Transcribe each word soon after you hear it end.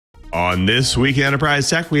On This Week in Enterprise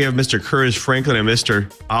Tech, we have Mr. Curtis Franklin and Mr.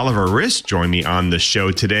 Oliver Rist join me on the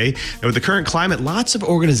show today. And with the current climate, lots of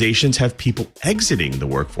organizations have people exiting the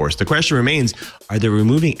workforce. The question remains, are they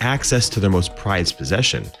removing access to their most prized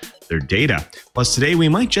possession, their data? Plus, today we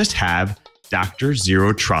might just have Dr.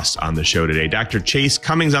 Zero Trust on the show today. Dr. Chase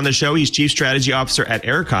Cummings on the show. He's Chief Strategy Officer at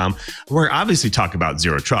Ericom. We're obviously talking about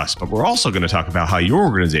Zero Trust, but we're also going to talk about how your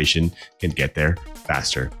organization can get there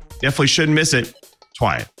faster. Definitely shouldn't miss it.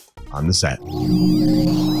 TWiT on the set.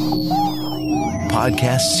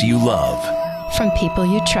 Podcasts you love from people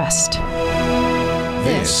you trust.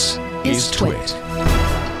 This is TWiT.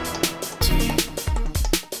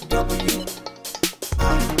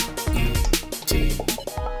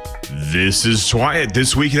 This is TWiT,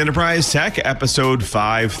 This Week in Enterprise Tech, episode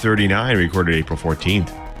 539, recorded April 14th,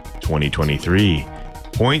 2023.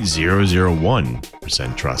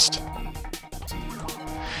 0.001% trust.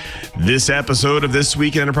 This episode of This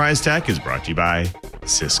Week in Enterprise Tech is brought to you by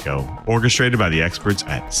Cisco, orchestrated by the experts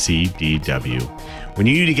at CDW. When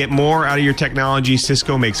you need to get more out of your technology,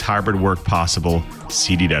 Cisco makes hybrid work possible.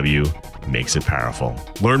 CDW makes it powerful.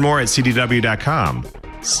 Learn more at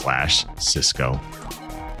cdw.com/Cisco.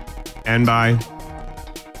 And by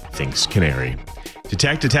Thinks Canary.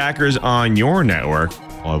 Detect attackers on your network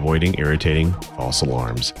while avoiding irritating false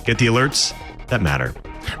alarms. Get the alerts that matter.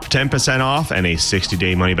 For 10% off and a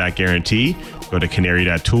 60-day money-back guarantee, go to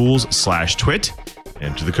canary.tools/twit,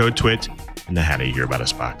 enter the code TWIT in the How Do You Hear About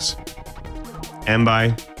Us box. And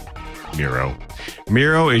by Miro.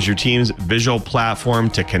 Miro is your team's visual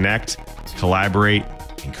platform to connect, collaborate,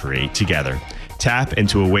 and create together. Tap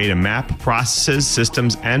into a way to map processes,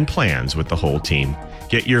 systems, and plans with the whole team.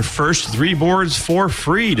 Get your first 3 boards for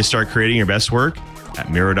free to start creating your best work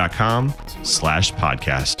at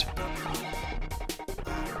miro.com/podcast.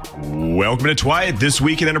 Welcome to TWiT, This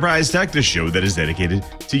Week in Enterprise Tech, the show that is dedicated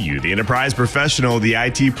to you, the enterprise professional, the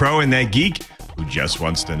IT pro, and that geek who just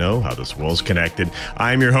wants to know how this world's connected.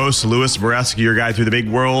 I'm your host, Louis Maresca, your guide through the big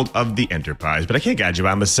world of the enterprise. But I can't guide you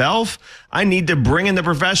by myself. I need to bring in the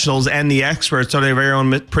professionals and the experts. Our very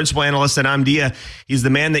own principal analyst at Amdia. He's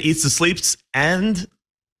the man that eats, the sleeps, and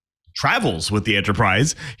travels with the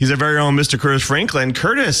enterprise. He's our very own Mr. Curtis Franklin.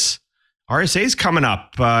 Curtis, RSA's coming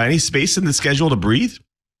up. Any space in the schedule to breathe?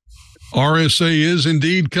 RSA is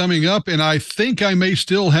indeed coming up, and I think I may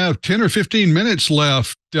still have 10 or 15 minutes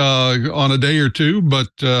left on a day or two, but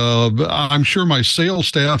I'm sure my sales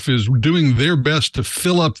staff is doing their best to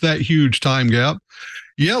fill up that huge time gap.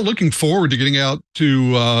 Yeah, looking forward to getting out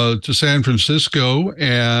to San Francisco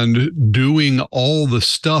and doing all the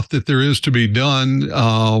stuff that there is to be done.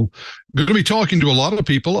 Going to be talking to a lot of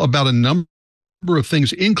people about a number of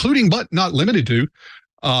things, including but not limited to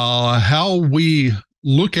how we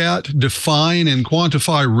look at, define, and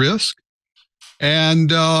quantify risk, and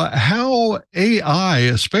how AI,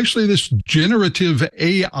 especially this generative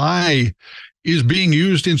AI, is being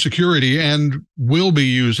used in security and will be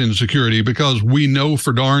used in security, because we know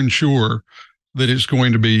for darn sure that it's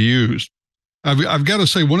going to be used. I've got to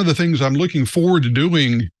say, one of the things I'm looking forward to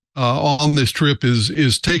doing on this trip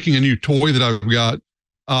is taking a new toy that I've got.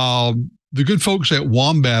 The good folks at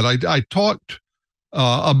Wombat, I talked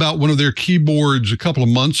about one of their keyboards a couple of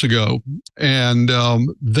months ago, and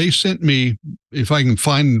they sent me, if I can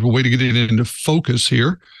find a way to get it into focus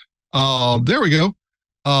here. There we go.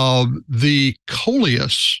 The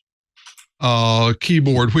Coleus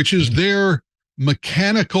keyboard, which is their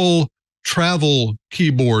mechanical travel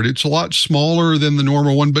keyboard. It's a lot smaller than the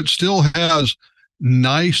normal one, but still has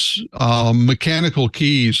nice mechanical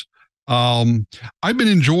keys. I've been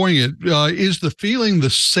enjoying it. Is the feeling the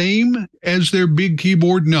same as their big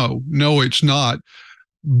keyboard? No, it's not.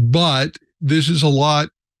 But this is a lot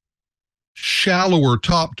shallower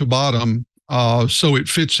top to bottom, so it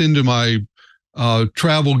fits into my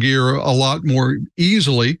travel gear a lot more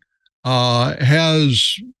easily.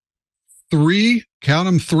 Has 3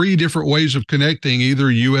 different ways of connecting,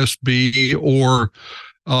 either USB or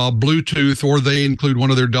Bluetooth, or they include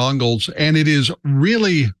one of their dongles, and it is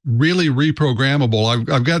really, really reprogrammable.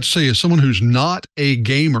 I've got to say, as someone who's not a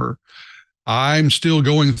gamer, I'm still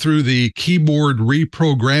going through the keyboard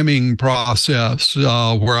reprogramming process,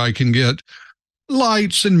 where I can get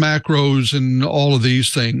lights and macros and all of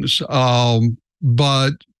these things.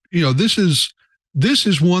 But this is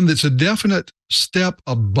one that's a definite step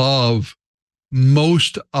above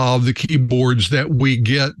most of the keyboards that we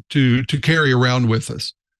get to carry around with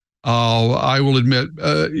us. I will admit,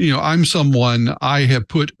 I'm someone, I have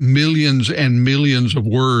put millions and millions of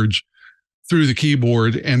words through the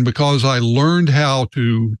keyboard, and because I learned how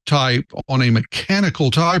to type on a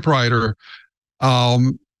mechanical typewriter,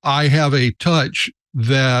 I have a touch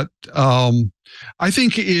that I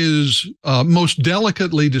think is most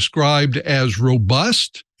delicately described as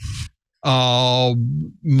robust.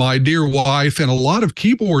 My dear wife and a lot of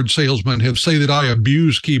keyboard salesmen have say that I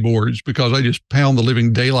abuse keyboards because I just pound the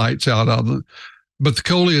living daylights out of them. But the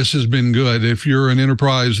Coleus has been good. If you're an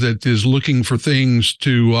enterprise that is looking for things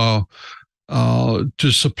to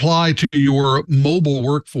supply to your mobile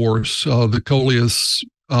workforce, the Coleus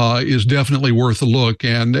is definitely worth a look.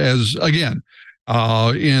 And as again,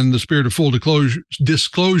 in the spirit of full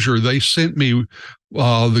disclosure, they sent me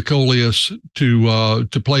the Coleus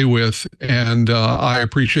to play with, and I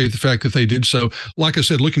appreciate the fact that they did so. Like I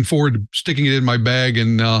said, looking forward to sticking it in my bag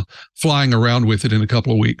and flying around with it in a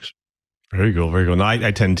couple of weeks. Very cool, very cool. Now,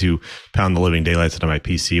 I tend to pound the living daylights out of my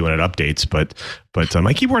PC when it updates, but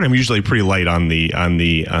my keyboard, I'm usually pretty light on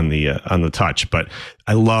the touch. But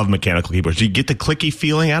I love mechanical keyboards. Do you get the clicky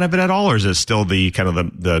feeling out of it at all, or is it still the kind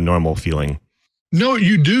of the normal feeling? No,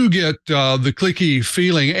 you do get the clicky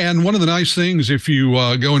feeling. And one of the nice things, if you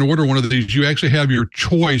go and order one of these, you actually have your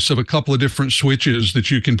choice of a couple of different switches that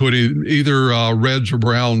you can put in, either reds or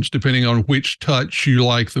browns, depending on which touch you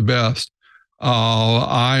like the best.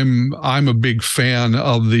 I'm a big fan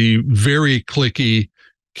of the very clicky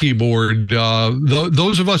keyboard.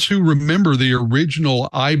 Those of us who remember the original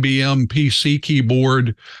IBM PC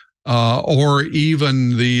keyboard, or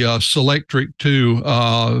even the Selectric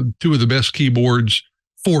 2, two of the best keyboards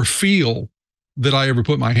for feel that I ever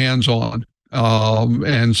put my hands on.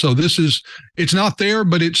 And so it's not there,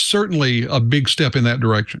 but it's certainly a big step in that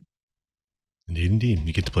direction. Indeed.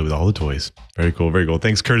 You get to play with all the toys. Very cool. Very cool.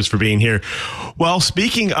 Thanks, Curtis, for being here. Well,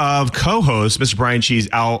 speaking of co-hosts, Mr. Brian Cheese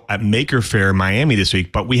out at Maker Faire Miami this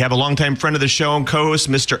week, but we have a longtime friend of the show and co-host,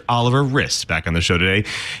 Mr. Oliver Rist, back on the show today.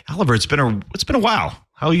 Oliver, it's been a while.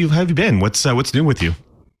 How have you been? What's new with you?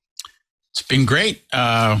 It's been great.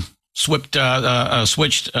 Switched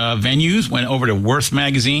venues, went over to Worth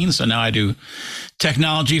Magazine. So now I do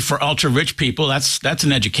technology for ultra rich people. That's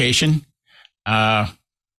an education.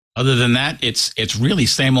 Other than that, it's really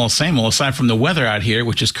same old, aside from the weather out here,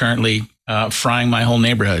 which is currently frying my whole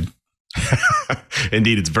neighborhood.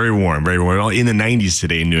 Indeed, it's very warm, very warm. Well, in the 90s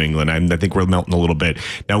today in New England. I think we're melting a little bit.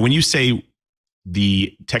 Now, when you say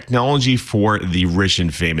the technology for the rich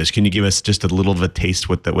and famous, can you give us just a little of a taste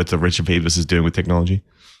what the rich and famous is doing with technology?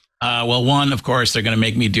 Well, one, of course, they're going to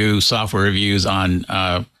make me do software reviews on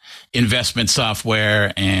investment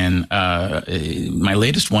software, and my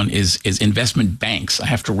latest one is investment banks. I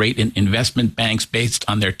have to rate investment banks based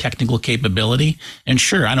on their technical capability. And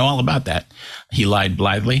sure, I know all about that. He lied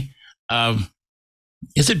blithely.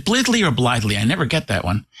 Is it blithely or blithely? I never get that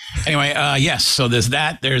one. Anyway, yes. So there's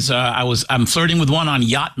that. I'm flirting with one on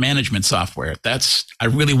yacht management software. I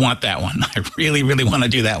really want that one. I really, really want to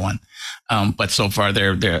do that one. But so far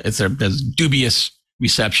there's dubious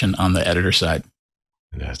reception on the editor side.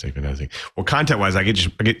 Fantastic. Well, content-wise, I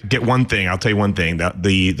get one thing. I'll tell you one thing. That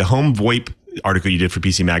the home VoIP article you did for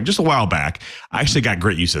PC Mag just a while back, I actually got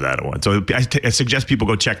great use of that one. So I suggest people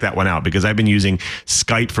go check that one out, because I've been using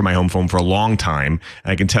Skype for my home phone for a long time.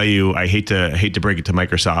 And I can tell you, I hate to break it to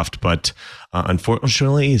Microsoft, but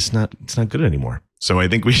unfortunately, it's not good anymore. So I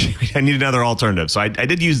think I need another alternative. So I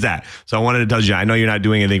did use that. So I wanted to tell you, I know you're not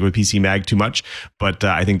doing anything with PC Mag too much, but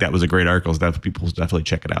I think that was a great article. So people should definitely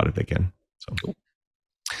check it out if they can. So cool.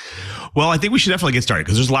 Well, I think we should definitely get started,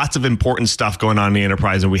 because there's lots of important stuff going on in the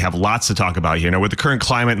enterprise, and we have lots to talk about here. Now, with the current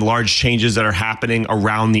climate and large changes that are happening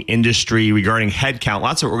around the industry regarding headcount,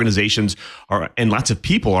 lots of organizations and lots of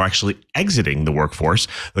people are actually exiting the workforce.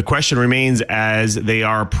 The question remains, as they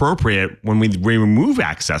are appropriate when we remove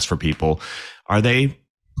access for people, are they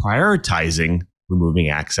prioritizing removing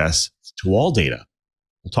access to all data?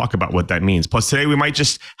 We'll talk about what that means. Plus, today we might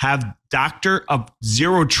just have Dr. of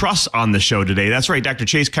Zero Trust on the show today. That's right, Dr.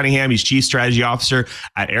 Chase Cunningham. He's Chief Strategy Officer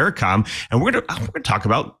at Ericom, and we're gonna talk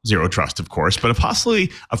about Zero Trust, of course, but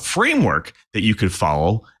possibly a framework that you could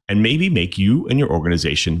follow and maybe make you and your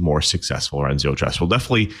organization more successful around Zero Trust. We'll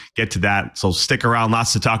definitely get to that, so stick around.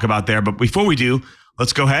 Lots to talk about there. But before we do,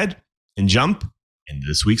 let's go ahead and jump into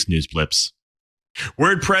this week's News Blips.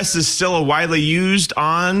 WordPress is still widely used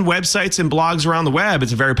on websites and blogs around the web.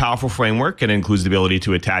 It's a very powerful framework, and it includes the ability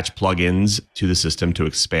to attach plugins to the system to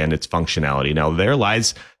expand its functionality. Now, there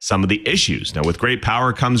lies some of the issues. Now, with great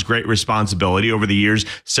power comes great responsibility. Over the years,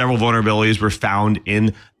 several vulnerabilities were found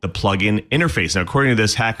in the plugin interface. Now, according to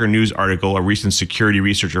this Hacker News article, a recent security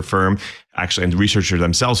researcher firm, actually, and the researchers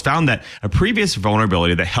themselves, found that a previous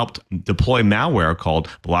vulnerability that helped deploy malware called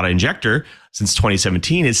Balada injector since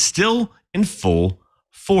 2017 is still in full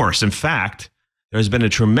force. In fact, there's been a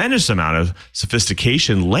tremendous amount of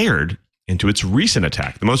sophistication layered into its recent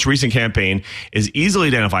attack. The most recent campaign is easily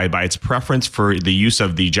identified by its preference for the use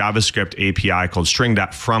of the JavaScript API called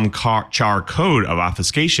string.from-char code of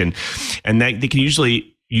obfuscation, and that they can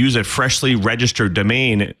usually use a freshly registered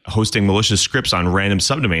domain hosting malicious scripts on random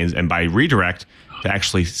subdomains and by redirect to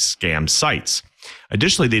actually scam sites.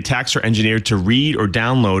 Additionally, the attacks are engineered to read or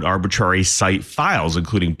download arbitrary site files,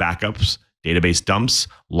 including backups, database dumps,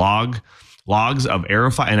 logs of error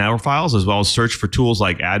files, as well as search for tools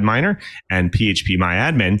like AdMiner and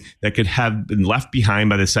phpMyAdmin that could have been left behind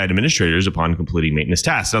by the site administrators upon completing maintenance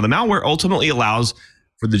tasks. Now, the malware ultimately allows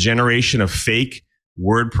for the generation of fake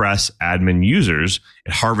WordPress admin users.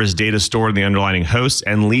 It harvests data stored in the underlying hosts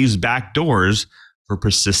and leaves backdoors for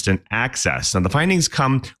persistent access. Now, the findings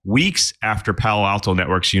come weeks after Palo Alto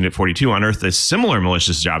Network's Unit 42 unearthed a similar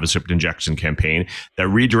malicious JavaScript injection campaign that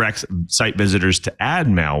redirects site visitors to add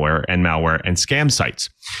malware and scam sites.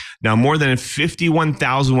 Now, more than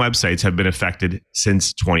 51,000 websites have been affected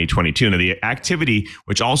since 2022. Now, the activity,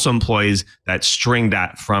 which also employs that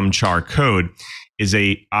string.from-char code, is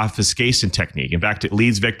a obfuscation technique. In fact, it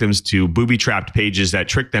leads victims to booby-trapped pages that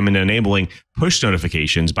trick them into enabling push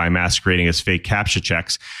notifications by masquerading as fake CAPTCHA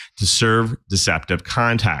checks to serve deceptive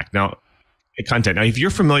content. Now, if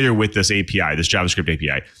you're familiar with this API, this JavaScript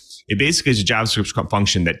API, it basically is a JavaScript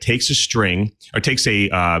function that takes a string or takes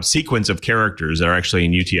a sequence of characters that are actually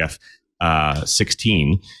in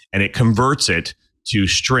UTF-16, and it converts it to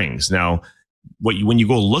strings. Now, when you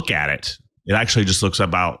go look at it, it actually just looks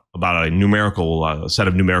about a numerical set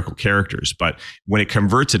of numerical characters. But when it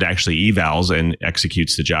converts, it actually evals and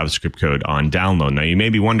executes the JavaScript code on download. Now, you may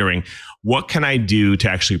be wondering, what can I do to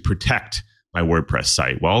actually protect my WordPress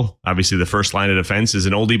site? Well, obviously, the first line of defense is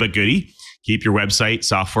an oldie but goodie. Keep your website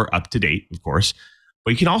software up to date, of course. But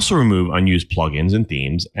you can also remove unused plugins and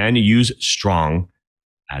themes and use strong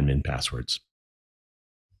admin passwords.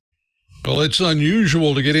 Well, it's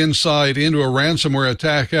unusual to get insight into a ransomware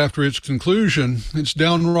attack after its conclusion. It's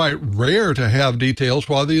downright rare to have details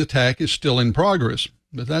while the attack is still in progress.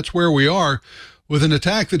 But that's where we are with an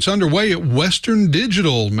attack that's underway at Western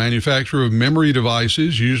Digital, manufacturer of memory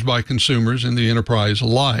devices used by consumers and the enterprise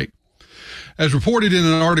alike. As reported in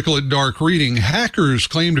an article at Dark Reading, hackers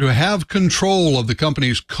claim to have control of the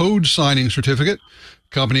company's code signing certificate,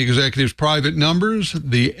 company executives' private numbers,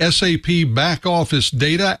 the SAP back office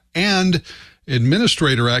data, and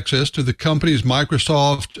administrator access to the company's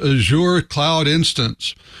Microsoft Azure cloud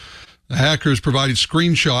instance. The hackers provided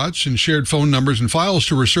screenshots and shared phone numbers and files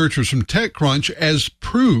to researchers from TechCrunch as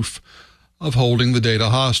proof of holding the data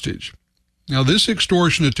hostage. Now, this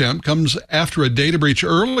extortion attempt comes after a data breach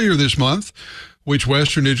earlier this month, which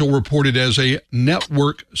Western Digital reported as a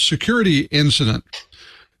network security incident.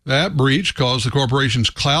 That breach caused the corporation's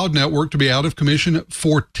cloud network to be out of commission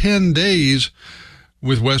for 10 days,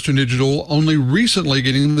 with Western Digital only recently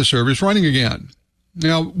getting the service running again.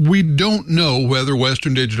 Now, we don't know whether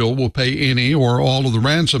Western Digital will pay any or all of the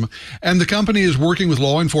ransom, and the company is working with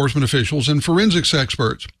law enforcement officials and forensics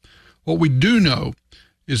experts. What we do know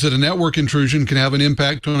is that a network intrusion can have an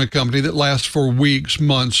impact on a company that lasts for weeks,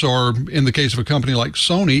 months, or in the case of a company like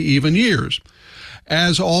Sony, even years.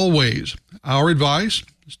 As always, our advice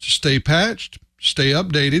is to stay patched, stay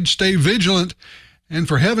updated, stay vigilant, and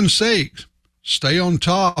for heaven's sake, stay on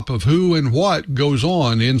top of who and what goes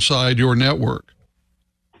on inside your network.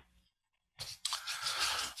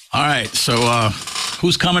 All right, so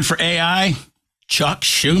who's coming for AI? Chuck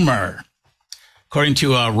Schumer. According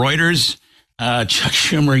to Reuters, Chuck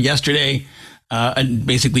Schumer yesterday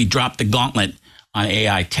basically dropped the gauntlet on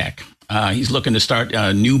AI tech. He's looking to start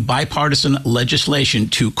new bipartisan legislation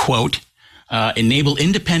to, quote, enable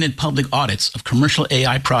independent public audits of commercial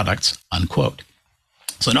AI products, unquote.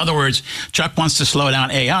 So in other words, Chuck wants to slow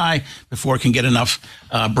down AI before it can get enough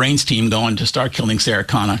brain steam going to start killing Sarah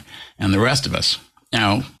Connor and the rest of us.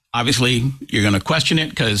 Now, obviously, you're going to question it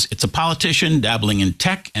because it's a politician dabbling in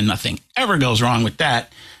tech and nothing ever goes wrong with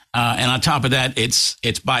that. And on top of that,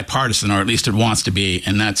 it's bipartisan, or at least it wants to be.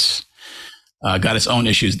 And that's got its own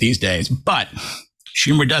issues these days. But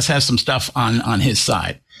Schumer does have some stuff on his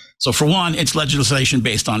side. So for one, it's legislation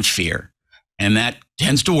based on fear. And that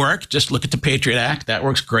tends to work. Just look at the Patriot Act. That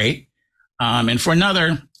works great. And for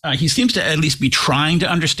another, he seems to at least be trying to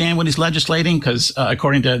understand what he's legislating, because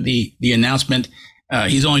according to the announcement,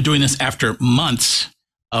 he's only doing this after months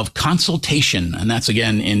of consultation. And that's,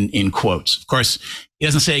 again, in quotes. Of course, he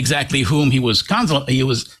doesn't say exactly whom he was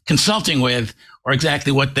consulting with or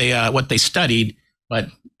exactly what they studied, but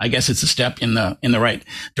I guess it's a step in the right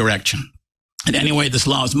direction. And anyway, this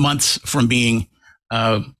law is months from being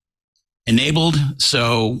enabled.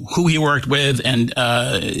 So who he worked with, and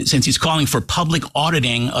since he's calling for public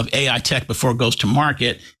auditing of AI tech before it goes to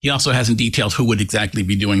market, he also hasn't detailed who would exactly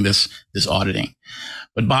be doing this auditing.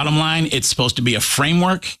 But bottom line, it's supposed to be a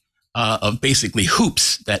framework of basically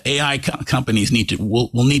hoops that AI companies will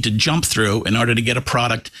need to jump through in order to get a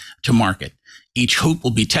product to market. Each hoop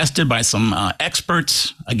will be tested by some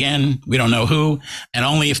experts. Again, we don't know who, and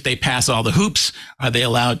only if they pass all the hoops are they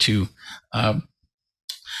allowed to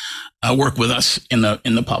work with us in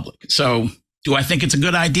the public. So, do I think it's a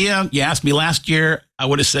good idea? You asked me last year, I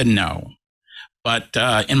would have said no. But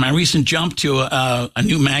in my recent jump to a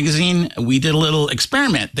new magazine, we did a little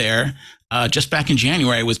experiment there. Just back in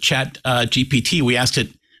January with Chat GPT, we asked it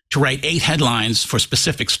to write 8 headlines for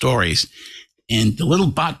specific stories. And the little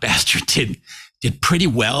bot bastard did pretty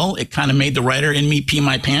well. It kind of made the writer in me pee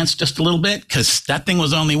my pants just a little bit, because that thing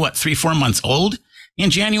was only, 3-4 months old in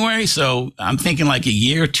January. So I'm thinking like a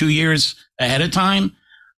year, 2 years ahead of time.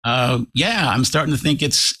 Yeah, I'm starting to think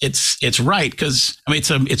it's right, because I mean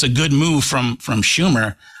it's a good move from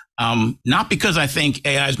Schumer. Not because I think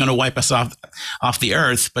AI is going to wipe us off the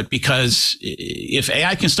earth, but because if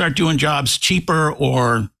AI can start doing jobs cheaper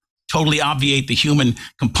or totally obviate the human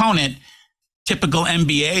component, typical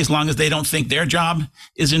MBA, as long as they don't think their job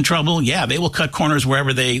is in trouble, yeah, they will cut corners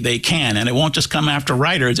wherever they can. And it won't just come after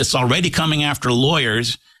writers. It's already coming after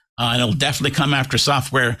lawyers. And it'll definitely come after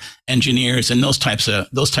software engineers and those types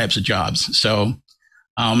of jobs. So,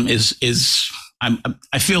 I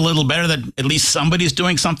feel a little better that at least somebody's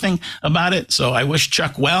doing something about it. So I wish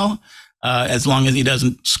Chuck well, as long as he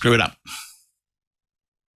doesn't screw it up.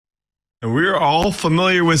 And we're all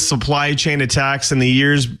familiar with supply chain attacks in the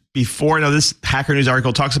years before. Now, this Hacker News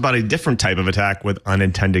article talks about a different type of attack with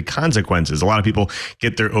unintended consequences. A lot of people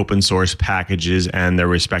get their open source packages and their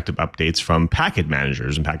respective updates from package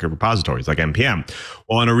managers and package repositories like NPM.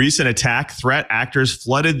 Well, in a recent attack threat, actors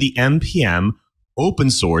flooded the NPM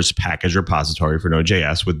open source package repository for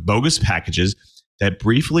Node.js with bogus packages that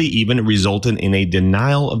briefly even resulted in a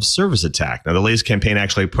denial of service attack. Now, the latest campaign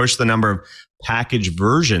actually pushed the number of package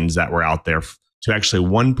versions that were out there to actually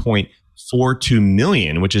 1.42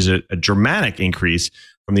 million, which is a dramatic increase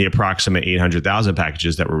from the approximate 800,000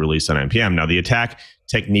 packages that were released on NPM. Now, the attack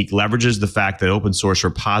technique leverages the fact that open source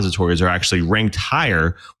repositories are actually ranked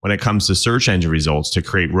higher when it comes to search engine results to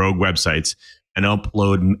create rogue websites and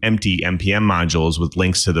upload empty NPM modules with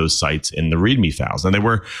links to those sites in the README files. And they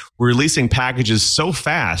were releasing packages so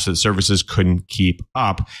fast that services couldn't keep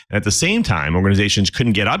up. And at the same time, organizations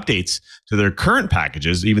couldn't get updates to their current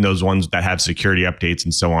packages, even those ones that have security updates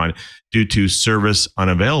and so on, due to service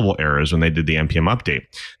unavailable errors when they did the NPM update.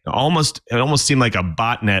 Now, it almost seemed like a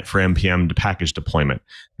botnet for NPM to package deployment.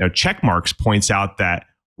 Now, Checkmarks points out that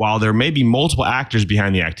while there may be multiple actors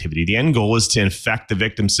behind the activity, the end goal is to infect the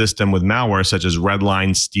victim system with malware such as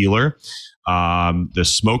Redline Stealer, the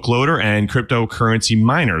smoke loader, and cryptocurrency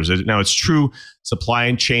miners. Now, it's true,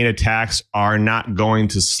 supply chain attacks are not going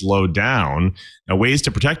to slow down. Now, ways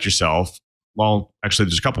to protect yourself, well, actually,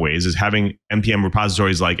 there's a couple ways, is having NPM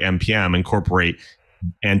repositories like NPM incorporate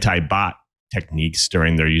anti-bot techniques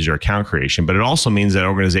during their user account creation. But it also means that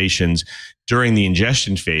organizations, during the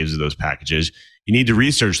ingestion phase of those packages, you need to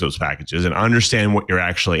research those packages and understand what you're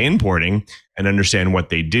actually importing and understand what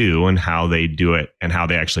they do and how they do it and how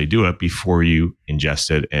they actually do it before you ingest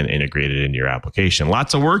it and integrate it into your application.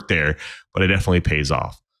 Lots of work there, but it definitely pays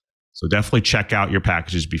off. So definitely check out your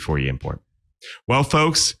packages before you import. Well,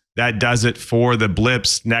 folks, that does it for the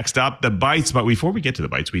blips. Next up, the bites. But before we get to the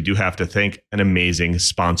bites, we do have to thank an amazing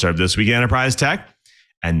sponsor of This Week in Enterprise Tech,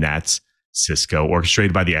 and that's Cisco,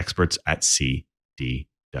 orchestrated by the experts at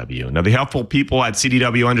CDW. Now, the helpful people at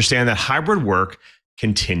CDW understand that hybrid work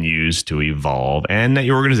continues to evolve and that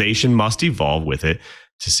your organization must evolve with it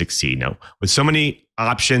to succeed. Now, with so many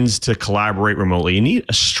options to collaborate remotely, you need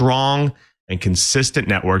a strong and consistent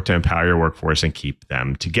network to empower your workforce and keep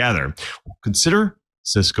them together. Consider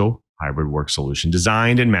Cisco Hybrid Work Solution,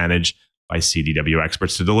 designed and managed by CDW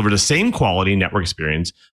experts to deliver the same quality network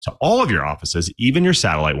experience to all of your offices, even your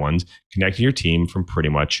satellite ones, connecting your team from pretty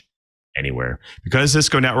much anywhere. Because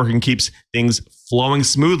Cisco networking keeps things flowing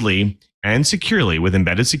smoothly and securely with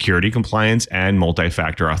embedded security, compliance, and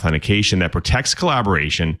multi-factor authentication that protects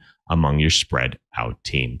collaboration among your spread out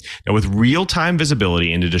team. Now, with real-time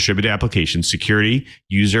visibility into distributed applications, security,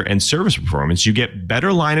 user, and service performance, you get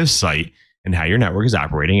better line of sight in how your network is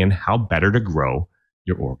operating and how better to grow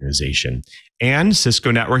your organization. And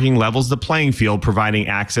Cisco networking levels the playing field, providing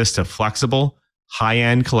access to flexible,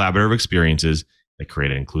 high-end collaborative experiences that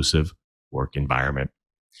create an inclusive work environment.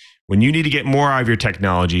 When you need to get more out of your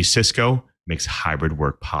technology, Cisco makes hybrid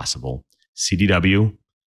work possible. CDW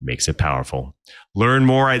makes it powerful. Learn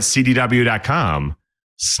more at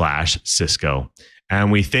cdw.com/Cisco.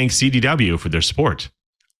 And we thank CDW for their support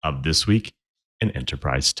of This Week in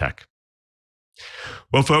Enterprise Tech.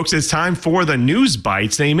 Well, folks, it's time for the news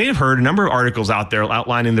bites. Now, you may have heard a number of articles out there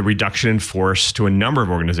outlining the reduction in force to a number of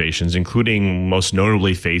organizations, including most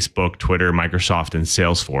notably Facebook, Twitter, Microsoft, and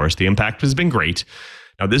Salesforce. The impact has been great.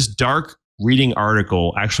 Now, this dark reading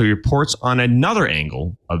article actually reports on another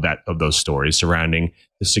angle of those stories surrounding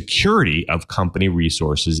the security of company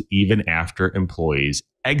resources even after employees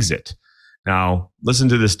exit. Now, listen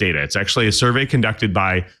to this data. It's actually a survey conducted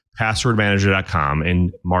by passwordmanager.com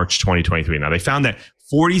in March 2023. Now, they found that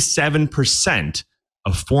 47%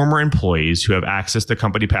 of former employees who have access to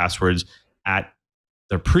company passwords at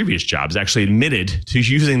their previous jobs actually admitted to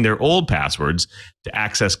using their old passwords to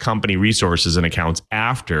access company resources and accounts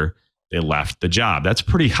after they left the job. That's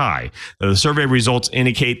pretty high. The survey results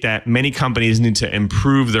indicate that many companies need to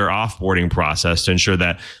improve their offboarding process to ensure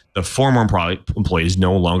that the former employees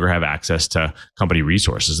no longer have access to company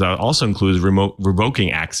resources. That also includes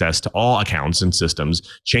revoking access to all accounts and systems,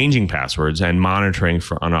 changing passwords, and monitoring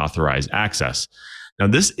for unauthorized access. Now,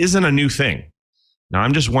 this isn't a new thing. Now,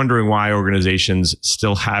 I'm just wondering why organizations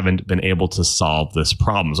still haven't been able to solve this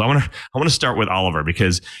problem. So I want to start with Oliver,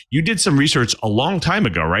 because you did some research a long time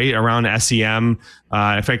ago, right, around SEM.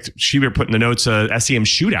 In fact, Schumer put in the notes SEM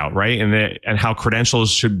shootout, right, and how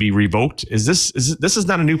credentials should be revoked. This is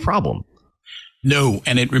not a new problem? No,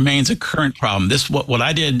 and it remains a current problem. What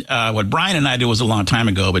I did, what Brian and I did was a long time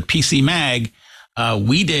ago, but PC Mag,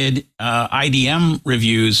 we did IDM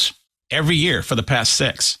reviews every year for the past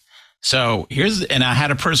 6. So and I had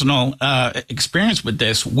a personal experience with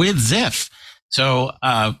this with Ziff. So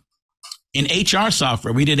in HR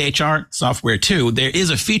software, we did HR software too. There is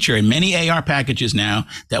a feature in many AR packages now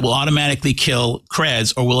that will automatically kill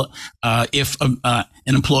creds or will if an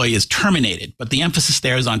employee is terminated. But the emphasis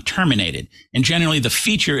there is on terminated. And generally, the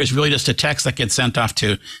feature is really just a text that gets sent off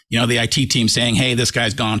to the IT team saying, "Hey, this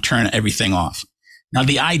guy's gone. Turn everything off." Now,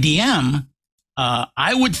 the IDM,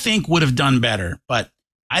 I would think would have done better, but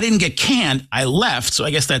I didn't get canned. I left. So I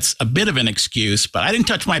guess that's a bit of an excuse, but I didn't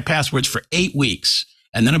touch my passwords for 8 weeks.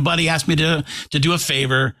 And then a buddy asked me to do a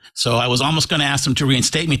favor. So I was almost going to ask them to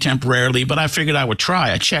reinstate me temporarily, but I figured I would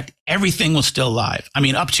try. I checked. Everything was still live. I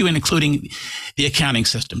mean, up to and including the accounting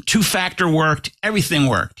system. 2-factor worked. Everything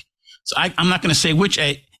worked. So I'm not going to say which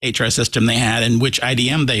HR system they had and which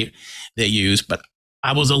IDM they used, but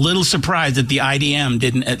I was a little surprised that the IDM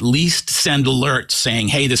didn't at least send alerts saying,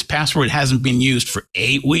 "Hey, this password hasn't been used for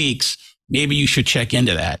 8 weeks. Maybe you should check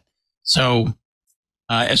into that." So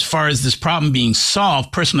as far as this problem being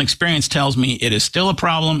solved, personal experience tells me it is still a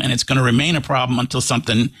problem and it's going to remain a problem until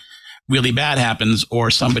something really bad happens or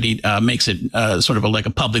somebody makes it sort of like a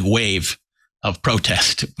public wave of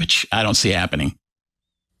protest, which I don't see happening.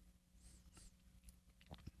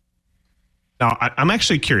 Now, I'm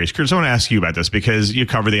actually curious. Curtis, I want to ask you about this because you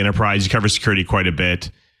cover the enterprise, you cover security quite a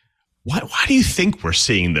bit. Why do you think we're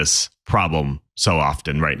seeing this problem so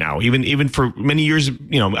often right now? Even for many years,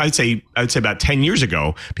 I'd say about 10 years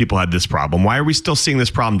ago, people had this problem. Why are we still seeing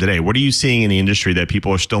this problem today? What are you seeing in the industry that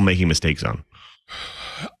people are still making mistakes on?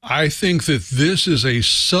 I think that this is a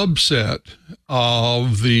subset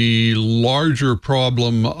of the larger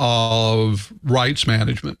problem of rights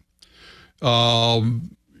management.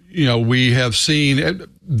 We have seen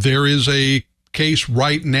there is a case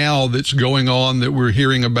right now that's going on that we're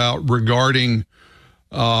hearing about regarding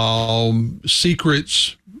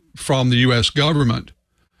secrets from the U.S. government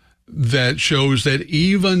that shows that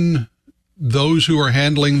even those who are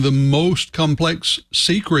handling the most complex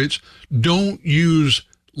secrets don't use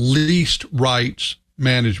least rights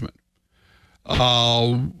management.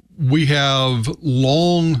 We have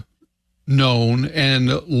long known and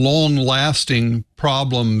long-lasting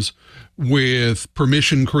problems with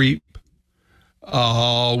permission creep,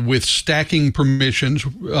 with stacking permissions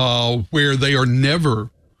where they are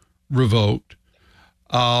never revoked.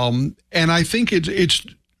 And I think it's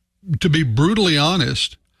to be brutally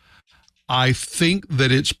honest, I think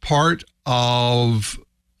that it's part of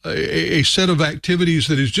a set of activities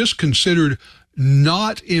that is just considered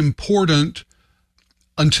not important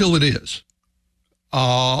until it is.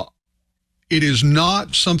 It is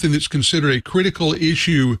not something that's considered a critical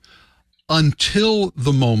issue until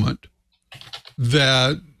the moment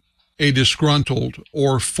that a disgruntled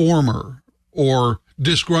former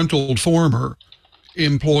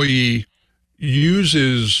employee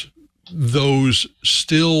uses those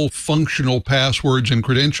still functional passwords and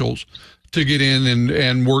credentials to get in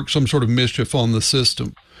and work some sort of mischief on the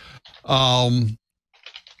system.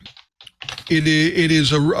 It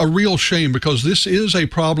is a real shame, because this is a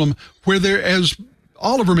problem where there, as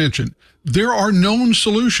Oliver mentioned, there are known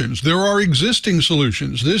solutions. There are existing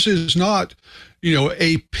solutions. This is not,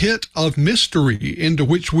 a pit of mystery into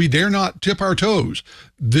which we dare not tip our toes.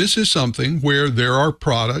 This is something where there are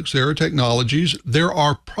products, there are technologies, there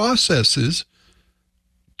are processes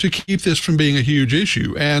to keep this from being a huge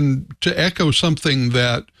issue. And to echo something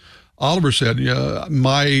that Oliver said,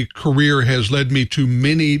 my career has led me to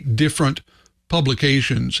many different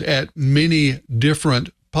publications at many different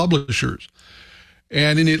publishers.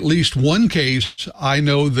 And in at least one case, I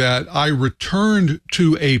know that I returned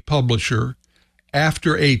to a publisher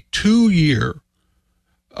after a 2-year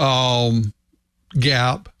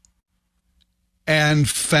gap and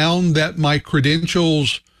found that my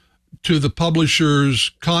credentials to the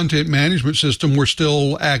publisher's content management system were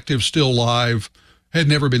still active, still live, had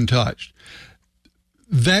never been touched.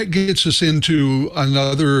 That gets us into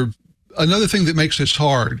another thing that makes this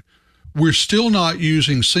hard. We're still not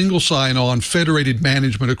using single sign-on federated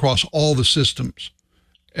management across all the systems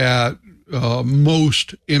at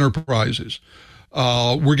most enterprises.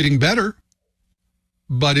 We're getting better,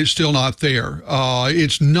 but it's still not there.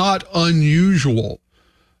 It's not unusual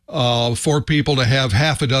for people to have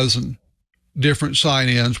half a dozen different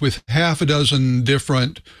sign-ins with half a dozen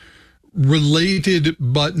different related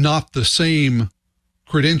but not the same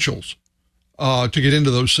credentials to get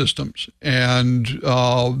into those systems. And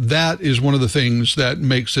that is one of the things that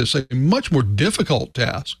makes this a much more difficult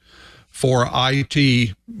task for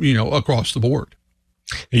IT, across the board.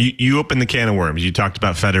 You opened the can of worms. You talked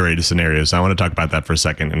about federated scenarios. I want to talk about that for a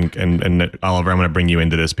second. And Oliver, I'm going to bring you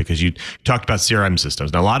into this because you talked about CRM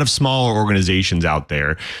systems. Now, a lot of smaller organizations out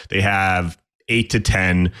there, they have 8 to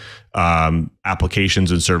 10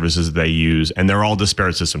 applications and services that they use, and they're all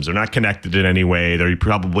disparate systems. They're not connected in any way. They're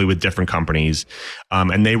probably with different companies.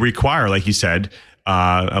 And they require, like you said,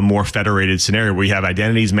 a more federated scenario where you have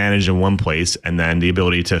identities managed in one place, and then the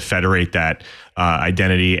ability to federate that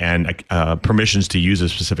identity and permissions to use a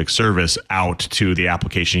specific service out to the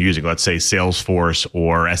application you're using, let's say Salesforce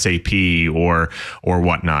or SAP or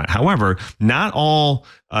whatnot. However, not all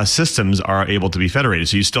systems are able to be federated.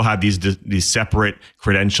 So you still have these separate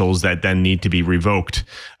credentials that then need to be revoked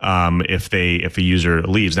if a user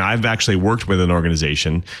leaves. Now, I've actually worked with an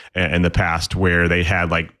organization in the past where they had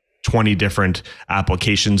like 20 different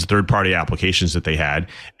applications, third-party applications that they had.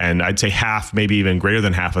 And I'd say half, maybe even greater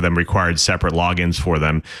than half of them required separate logins for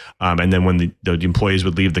them. And then when the employees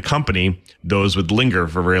would leave the company, those would linger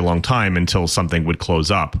for a very long time until something would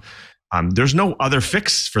close up. There's no other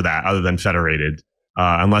fix for that other than federated,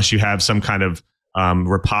 unless you have some kind of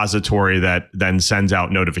repository that then sends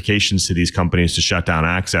out notifications to these companies to shut down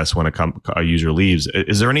access when a user leaves.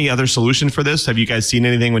 Is there any other solution for this? Have you guys seen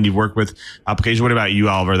anything when you've worked with applications? What about you,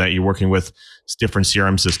 Oliver, that you're working with different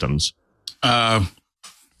CRM systems? Yeah,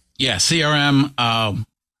 CRM,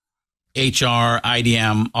 HR,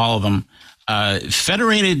 IDM, all of them.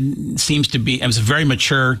 Federated seems to be, it's a very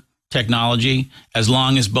mature technology. As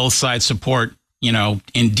long as both sides support,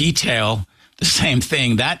 in detail, the same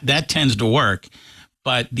thing, that tends to work.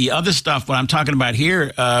 But the other stuff, what I'm talking about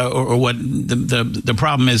here, or what the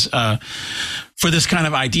problem is for this kind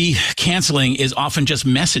of ID canceling, is often just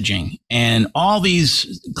messaging. And all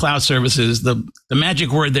these cloud services, the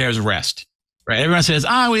magic word there is REST, right? Everyone says,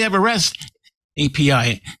 we have a REST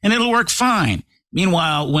API, and it'll work fine.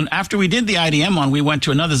 Meanwhile, after we did the IDM one, we went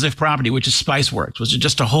to another Ziff property, which is SpiceWorks, which is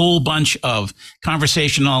just a whole bunch of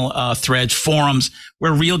conversational threads, forums,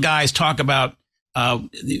 where real guys talk about how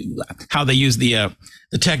they use the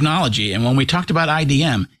technology. And when we talked about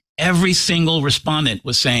IDM, every single respondent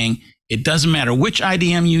was saying, it doesn't matter which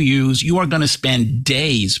IDM you use, you are going to spend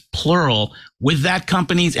days, plural, with that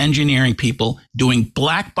company's engineering people doing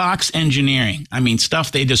black box engineering. I mean,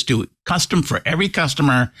 stuff they just do custom for every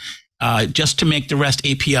customer, just to make the REST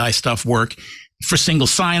API stuff work, for single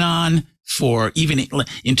sign-on, for even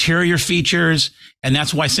interior features. And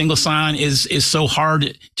that's why single sign-on is so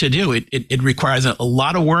hard to do. It requires a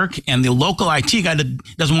lot of work, and the local IT guy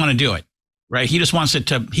doesn't want to do it, right? He just wants it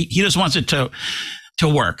to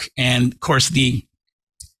work. And of course, the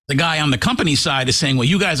guy on the company side is saying, well,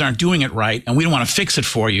 you guys aren't doing it right, and we don't want to fix it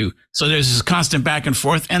for you. So there's this constant back and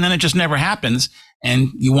forth, and then it just never happens. And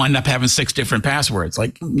you wind up having 6 different passwords.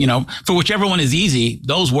 Like, for whichever one is easy,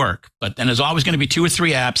 those work. But then there's always going to be 2 or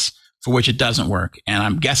 3 apps for which it doesn't work. And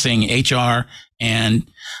I'm guessing HR and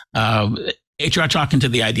HR talking to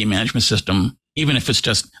the ID management system, even if it's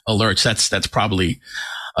just alerts, that's probably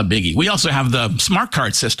a biggie. We also have the smart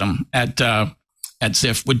card system at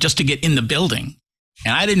Ziff, just to get in the building.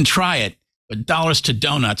 And I didn't try it, But dollars to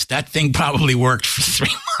donuts, that thing probably worked for 3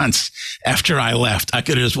 months after I left. I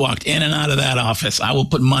could have just walked in and out of that office. I will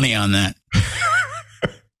put money on that.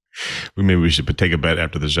 Maybe we should take a bet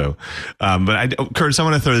after the show. Curtis, I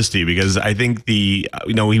want to throw this to you because I think we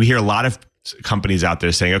hear a lot of companies out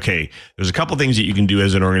there saying, okay, there's a couple things that you can do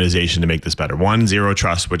as an organization to make this better. One, zero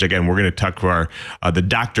trust, which again, we're going to talk to the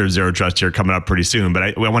doctor of zero trust here coming up pretty soon, but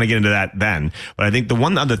I want to get into that then. But I think the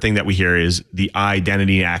one other thing that we hear is the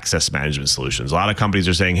identity access management solutions. A lot of companies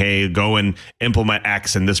are saying, hey, go and implement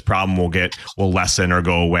X and this problem will lessen or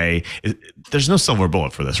go away. There's no silver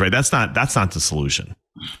bullet for this, right? That's not the solution.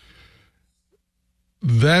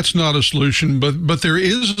 That's not a solution, but there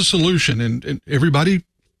is a solution, and everybody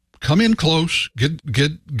come in close,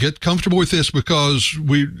 get comfortable with this, because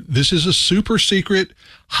this is a super secret,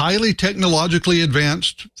 highly technologically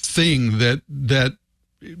advanced thing that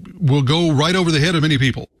will go right over the head of many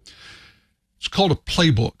people. It's called a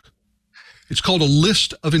playbook. It's called a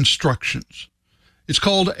list of instructions. It's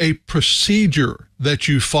called a procedure that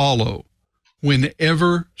you follow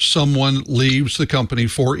whenever someone leaves the company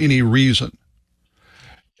for any reason.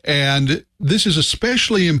 And this is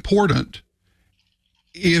especially important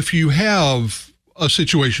if you have a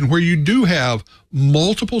situation where you do have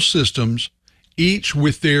multiple systems, each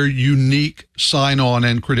with their unique sign-on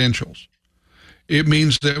and credentials. It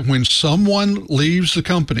means that when someone leaves the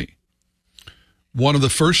company, one of the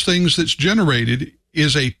first things that's generated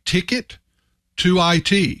is a ticket to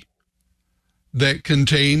IT that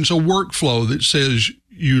contains a workflow that says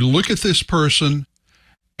you look at this person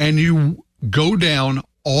and you go down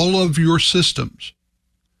all of your systems,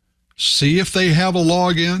 see if they have a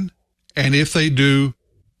login, and if they do,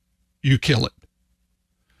 you kill it.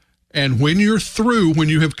 And when you're through, when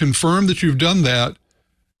you have confirmed that you've done that,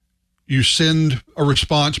 you send a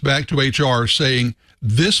response back to HR saying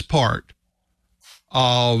this part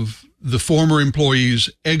of the former employee's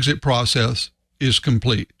exit process is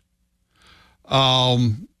complete.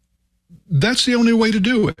 That's the only way to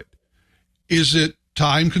do it. Is it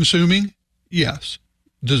time consuming? Yes.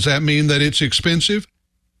 Does that mean that it's expensive?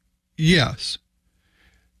 Yes.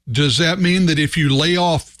 Does that mean that if you lay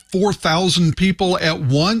off 4,000 people at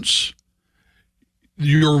once,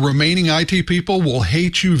 your remaining IT people will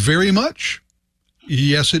hate you very much?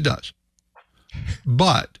 Yes, it does.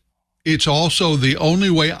 But it's also the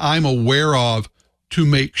only way I'm aware of to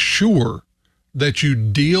make sure that you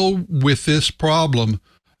deal with this problem,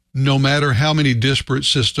 no matter how many disparate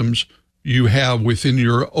systems you have within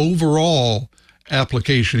your overall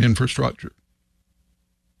application infrastructure.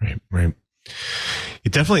 Right.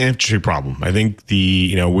 It's definitely an interesting problem. I think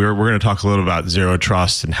we're going to talk a little about zero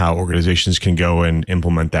trust and how organizations can go and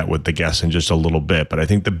implement that with the guests in just a little bit. But I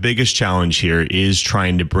think the biggest challenge here is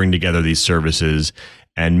trying to bring together these services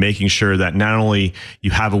and making sure that not only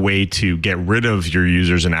you have a way to get rid of your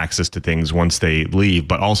users and access to things once they leave,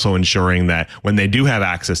 but also ensuring that when they do have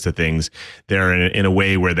access to things, they're in a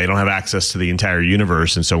way where they don't have access to the entire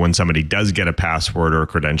universe. And so when somebody does get a password or a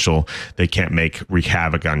credential, they can't wreak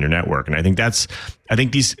havoc on your network. And I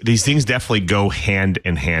think these things definitely go hand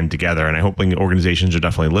in hand together. And I hope organizations are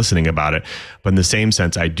definitely listening about it. But in the same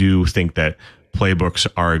sense, I do think that playbooks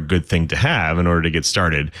are a good thing to have in order to get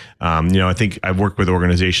started. I think I've worked with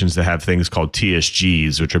organizations that have things called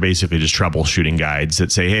TSGs, which are basically just troubleshooting guides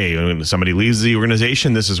that say, hey, when somebody leaves the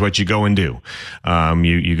organization, this is what you go and do.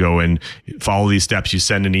 You go and follow these steps. You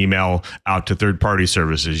send an email out to third-party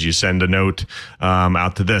services. You send a note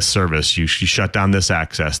out to this service. You shut down this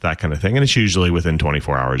access, that kind of thing. And it's usually within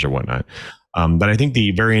 24 hours or whatnot. But I think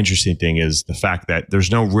the very interesting thing is the fact that there's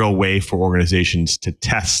no real way for organizations to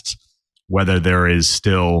test whether there is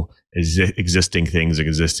still existing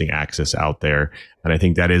access out there. And I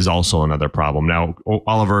think that is also another problem. Now,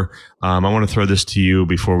 Oliver, I want to throw this to you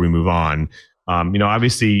before we move on.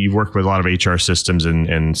 Obviously you've worked with a lot of HR systems and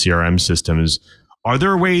CRM systems. Are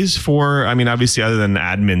there ways for, obviously other than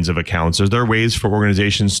admins of accounts, are there ways for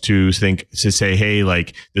organizations to say, hey,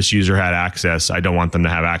 like this user had access, I don't want them to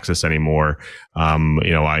have access anymore.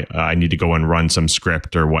 I need to go and run some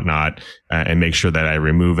script or whatnot and make sure that I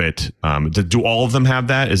remove it. Do all of them have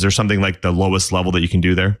that? Is there something like the lowest level that you can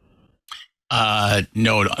do there?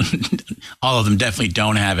 No, all of them definitely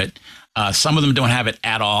don't have it. Some of them don't have it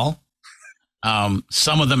at all.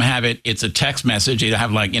 Some of them have it. It's a text message. You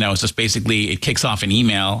have it's just basically it kicks off an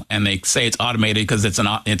email, and they say it's automated because it's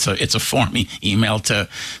a form email to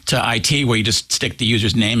IT where you just stick the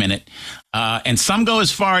user's name in it. And some go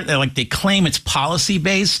as far they claim it's policy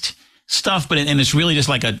based stuff, but it's really just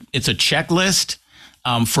it's a checklist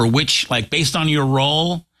for which based on your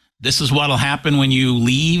role, this is what'll happen when you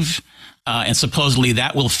leave. And supposedly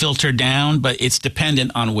that will filter down, but it's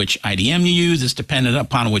dependent on which IDM you use. It's dependent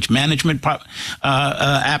upon which management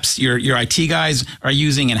apps your IT guys are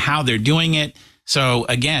using and how they're doing it. So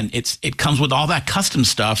again, it comes with all that custom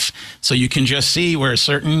stuff. So you can just see where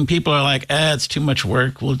certain people are like, it's too much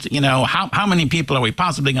work. Well, how many people are we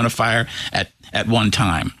possibly going to fire at one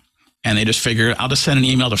time? And they just figure, I'll just send an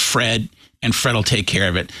email to Fred and Fred will take care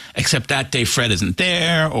of it. Except that day Fred isn't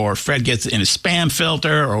there, or Fred gets in his spam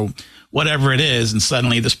filter, or whatever it is. And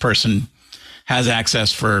suddenly this person has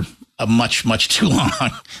access for a much, much too long,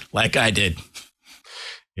 like I did.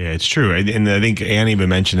 Yeah, it's true. And I think Anne even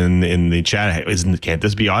mentioned in the chat, can't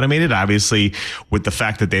this be automated? Obviously, with the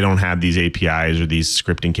fact that they don't have these APIs or these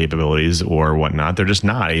scripting capabilities or whatnot, they're just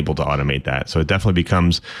not able to automate that. So it definitely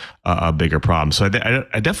becomes a bigger problem. So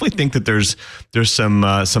I definitely think that there's some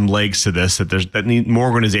legs to this, more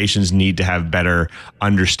organizations need to have better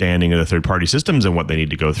understanding of the third-party systems and what they need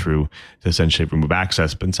to go through to essentially remove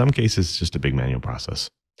access. But in some cases, it's just a big manual process.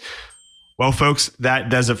 Well, folks, that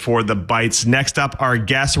does it for the bites. Next up, our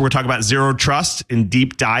guest. We're talking about zero trust and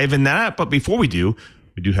deep dive in that. But before we do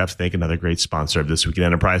have to thank another great sponsor of This Week in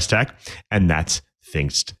Enterprise Tech, and that's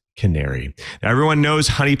Thinks Canary. Now, everyone knows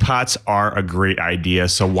honeypots are a great idea.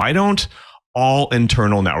 So why don't all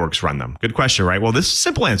internal networks run them? Good question, right? Well, this is a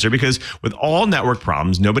simple answer, because with all network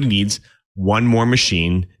problems, nobody needs one more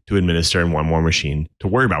machine to administer and one more machine to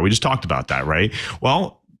worry about. We just talked about that, right?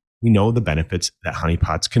 Well, we know the benefits that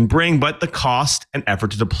honeypots can bring, but the cost and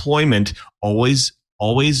effort to deployment always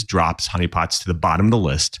drops honeypots to the bottom of the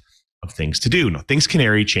list of things to do. Now, Thinks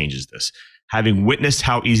Canary changes this. Having witnessed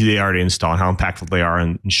how easy they are to install and how impactful they are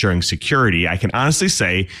in ensuring security, I can honestly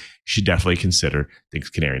say you should definitely consider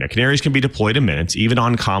Thinks Canary. Now, canaries can be deployed in minutes, even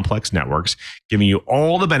on complex networks, giving you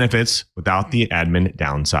all the benefits without the admin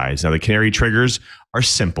downsides. Now, the Canary triggers are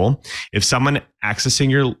simple. If someone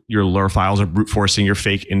accessing your LUR files or brute forcing your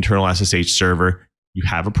fake internal SSH server, you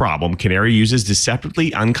have a problem. Canary uses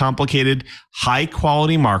deceptively uncomplicated,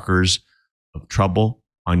 high-quality markers of trouble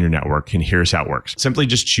on your network. And here's how it works. Simply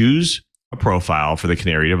just choose a profile for the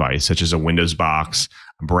Canary device, such as a Windows box,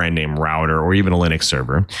 a brand name router, or even a Linux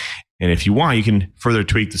server. And if you want, you can further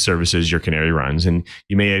tweak the services your Canary runs. And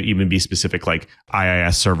you may even be specific, like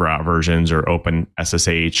IIS server out versions or Open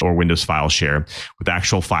SSH or Windows file share with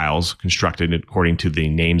actual files constructed according to the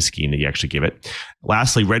name scheme that you actually give it.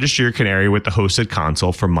 Lastly, register your Canary with the hosted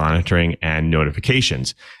console for monitoring and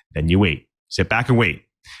notifications. Then you wait. Sit back and wait.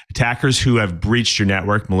 Attackers who have breached your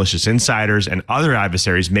network, malicious insiders, and other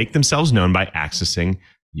adversaries make themselves known by accessing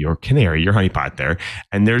your Canary, your honeypot there.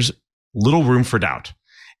 And there's little room for doubt.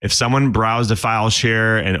 If someone browsed a file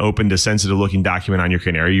share and opened a sensitive looking document on your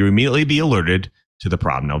Canary, you immediately be alerted to the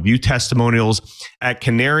problem. Now, view testimonials at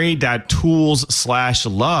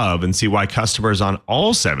canary.tools/love and see why customers on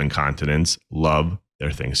all 7 continents love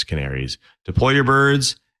their Thinks Canaries. Deploy your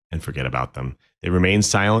birds and forget about them. They remain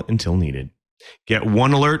silent until needed. Get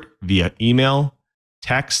one alert via email,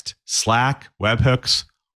 text, Slack, webhooks,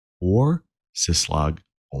 or syslog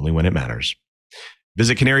only when it matters.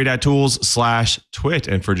 Visit canary.tools/twit,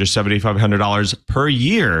 and for just $7,500 per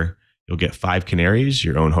year, you'll get 5 canaries,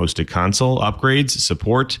 your own hosted console, upgrades,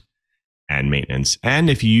 support, and maintenance. And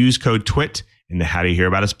if you use code TWIT in the How Do You Hear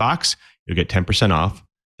About Us box, you'll get 10% off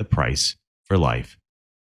the price for life.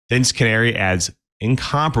 Thinks Canary adds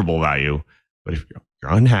incomparable value, but if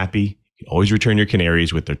you're unhappy, you can always return your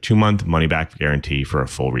canaries with their 2-month money-back guarantee for a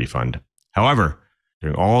full refund. However,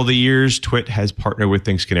 during all the years TWIT has partnered with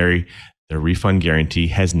Thinks Canary, their refund guarantee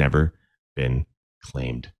has never been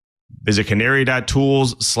claimed. Visit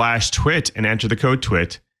canary.tools/twit and enter the code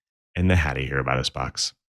TWIT in the How Do You Hear About Us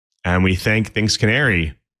box. And we thank Thinks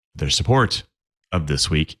Canary for their support of This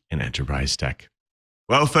Week in Enterprise Tech.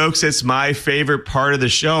 Well, folks, it's my favorite part of the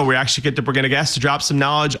show. We actually get to bring in a guest to drop some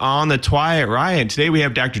knowledge on the TWiT riot. Today we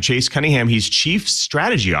have Dr. Chase Cunningham. He's Chief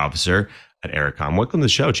Strategy Officer at Ericom. Welcome to the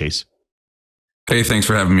show, Chase. Hey, thanks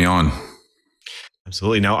for having me on.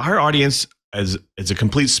 Absolutely. Now, our audience is a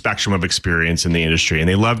complete spectrum of experience in the industry, and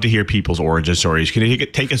they love to hear people's origin stories. Can you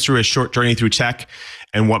take us through a short journey through tech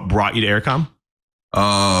and what brought you to Ericom?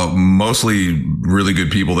 Mostly really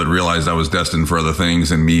good people that realized I was destined for other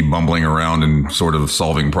things, and me bumbling around and sort of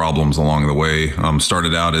solving problems along the way.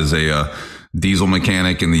 Started out as a diesel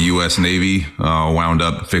mechanic in the U.S. Navy, wound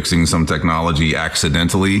up fixing some technology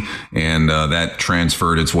accidentally, and that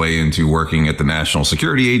transferred its way into working at the National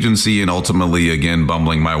Security Agency, and ultimately, again,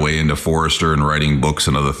 bumbling my way into Forrester and writing books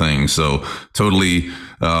and other things. So totally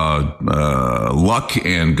luck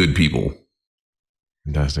and good people.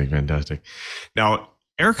 Fantastic. Now,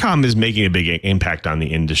 Ericom is making a big impact on the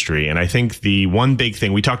industry. And I think the one big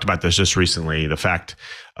thing, we talked about this just recently, the fact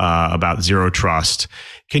about zero trust.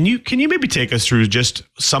 Can you maybe take us through just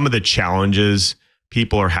some of the challenges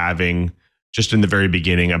people are having just in the very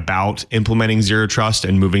beginning about implementing zero trust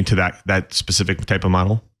and moving to that specific type of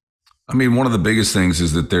model? I mean, one of the biggest things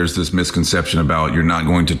is that there's this misconception about you're not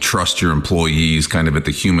going to trust your employees kind of at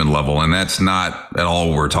the human level. And that's not at all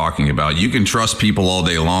what we're talking about. You can trust people all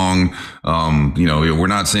day long. We're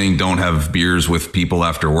not saying don't have beers with people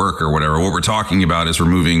after work or whatever. What we're talking about is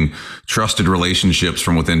removing trusted relationships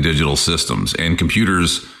from within digital systems, and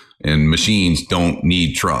computers and machines don't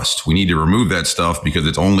need trust. We need to remove that stuff because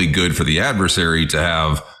it's only good for the adversary to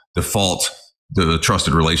have the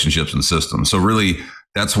trusted relationships and systems. So really,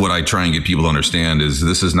 that's what I try and get people to understand is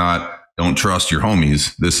this is not don't trust your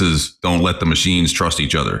homies. This is don't let the machines trust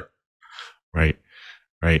each other. Right.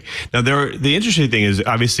 Now, the interesting thing is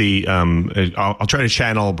obviously I'll try to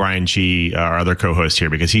channel Brian Chi, our other co-host here,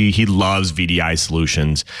 because he loves VDI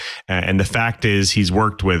solutions. And the fact is he's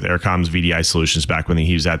worked with Ericom's VDI solutions back when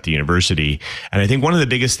he was at the university. And I think one of the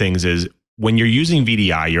biggest things is when you're using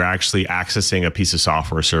VDI, you're actually accessing a piece of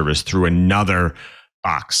software service through another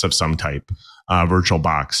box of some type. Virtual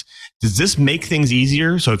box. Does this make things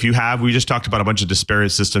easier? So if we just talked about a bunch of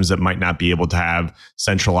disparate systems that might not be able to have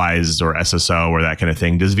centralized or SSO or that kind of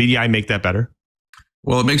thing. Does VDI make that better?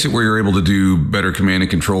 Well, it makes it where you're able to do better command and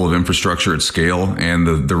control of infrastructure at scale.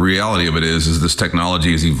 And the reality of it is this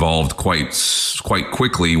technology has evolved quite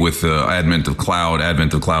quickly with the advent of cloud.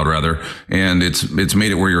 And it's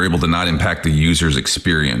made it where you're able to not impact the user's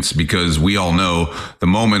experience, because we all know the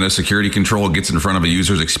moment a security control gets in front of a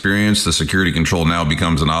user's experience, the security control now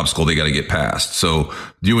becomes an obstacle they got to get past. So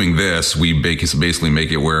doing this, we basically make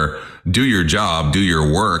it where do your job, do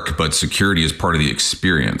your work, but security is part of the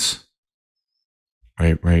experience.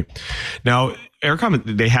 Right. Now,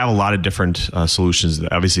 Ericom, they have a lot of different solutions,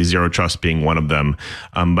 obviously zero trust being one of them.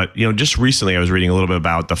 But, just recently I was reading a little bit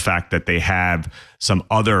about the fact that they have some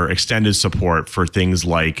other extended support for things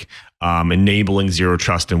like enabling zero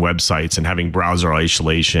trust in websites and having browser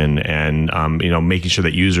isolation and, making sure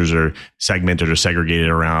that users are segmented or segregated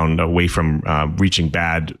away from reaching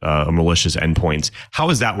bad malicious endpoints. How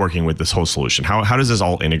is that working with this whole solution? How does this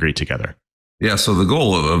all integrate together? Yeah, so the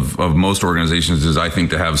goal of most organizations is, I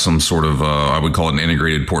think, to have some sort of, I would call it an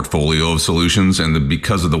integrated portfolio of solutions. And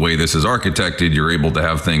because of the way this is architected, you're able to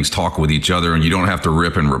have things talk with each other and you don't have to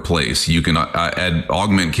rip and replace. You can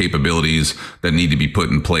augment capabilities that need to be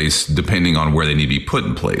put in place depending on where they need to be put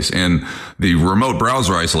in place. And the remote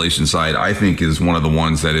browser isolation side, I think, is one of the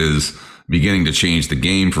ones that is beginning to change the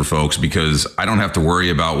game for folks, because I don't have to worry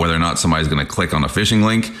about whether or not somebody's going to click on a phishing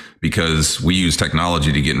link, because we use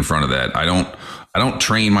technology to get in front of that. I don't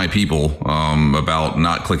train my people about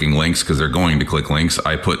not clicking links because they're going to click links.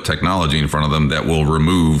 I put technology in front of them that will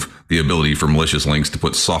remove the ability for malicious links to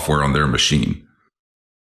put software on their machine.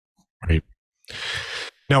 Right.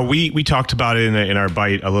 Now, we talked about it in our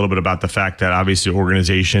bite a little bit about the fact that obviously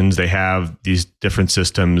organizations, they have these different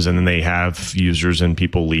systems and then they have users and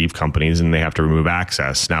people leave companies and they have to remove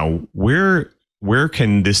access. Now, where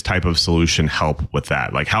can this type of solution help with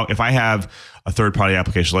that? Like if I have a third party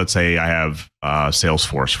application, let's say I have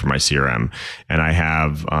Salesforce for my CRM and I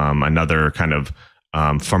have another kind of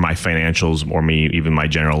for my financials or even my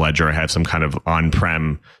general ledger, I have some kind of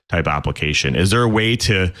on-prem type application. Is there a way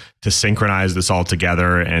to synchronize this all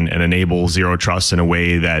together and enable zero trust in a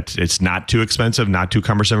way that it's not too expensive, not too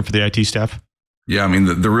cumbersome for the IT staff? Yeah, I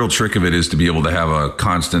mean, the real trick of it is to be able to have a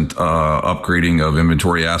constant upgrading of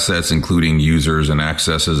inventory assets, including users and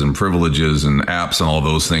accesses and privileges and apps and all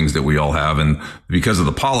those things that we all have. And because of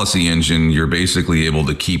the policy engine, you're basically able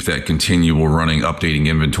to keep that continual running, updating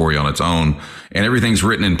inventory on its own. And everything's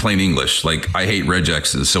written in plain English. Like, I hate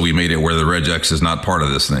regexes, so we made it where the regex is not part of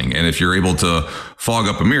this thing. And if you're able to fog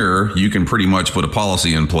up a mirror, you can pretty much put a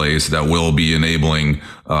policy in place that will be enabling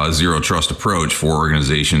a zero trust approach for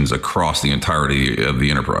organizations across the entirety of the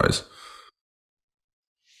enterprise.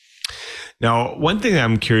 Now, one thing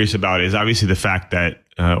I'm curious about is obviously the fact that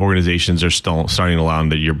organizations are still starting to allow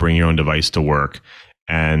that you bring your own device to work.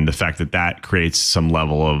 And the fact that creates some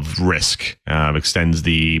level of risk, extends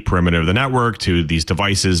the perimeter of the network to these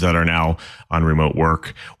devices that are now on remote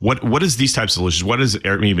work. What is these types of solutions? What is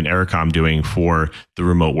even Ericom doing for the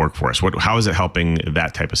remote workforce? How is it helping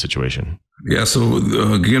that type of situation? Yeah. So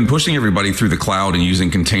again, pushing everybody through the cloud and using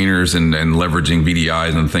containers and leveraging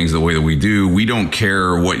VDIs and things the way that we do, we don't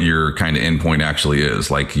care what your kind of endpoint actually is.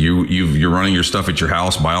 Like you're running your stuff at your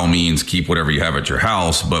house. By all means, keep whatever you have at your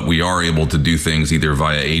house, but we are able to do things either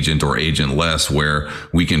via agent or agentless, where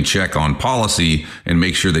we can check on policy and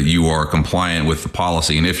make sure that you are compliant with the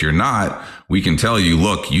policy. And if you're not, we can tell you,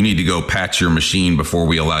 look, you need to go patch your machine before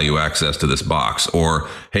we allow you access to this box. Or,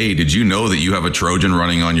 hey, did you know that you have a Trojan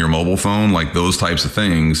running on your mobile phone? Like those types of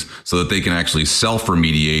things, so that they can actually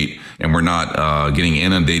self-remediate and we're not getting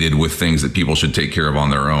inundated with things that people should take care of on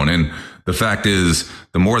their own. And the fact is,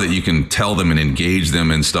 the more that you can tell them and engage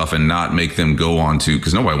them and stuff and not make them go on to,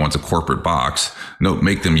 because nobody wants a corporate box,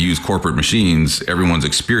 make them use corporate machines, everyone's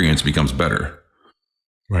experience becomes better.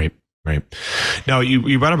 Right. Right. Now,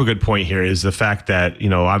 you brought up a good point here, is the fact that,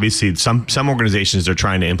 obviously some organizations are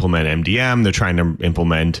trying to implement MDM. They're trying to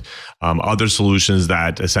implement other solutions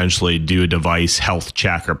that essentially do a device health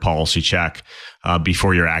check or policy check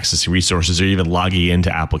before you're accessing resources or even logging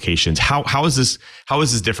into applications. How is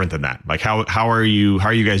this different than that? Like how are you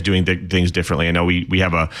guys doing things differently? I know we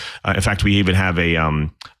have in fact, we even have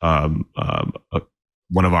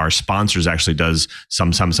one of our sponsors actually does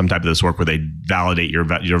some type of this work where they validate your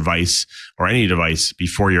device or any device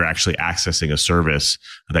before you're actually accessing a service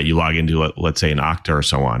that you log into, let's say an Okta or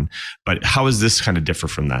so on. But how is this kind of differ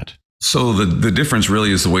from that? So the difference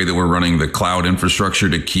really is the way that we're running the cloud infrastructure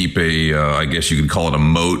to keep I guess you could call it a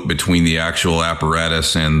moat between the actual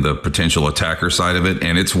apparatus and the potential attacker side of it.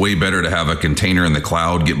 And it's way better to have a container in the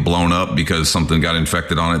cloud get blown up because something got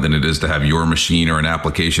infected on it than it is to have your machine or an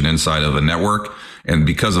application inside of a network. And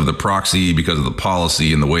because of the proxy, because of the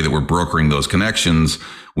policy and the way that we're brokering those connections,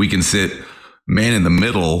 we can sit man in the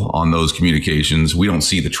middle on those communications. We don't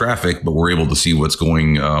see the traffic, but we're able to see what's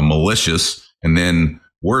going malicious. And then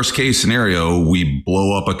worst case scenario, we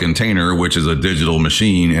blow up a container, which is a digital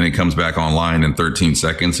machine, and it comes back online in 13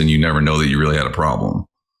 seconds, and you never know that you really had a problem.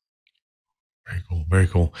 Very cool. Very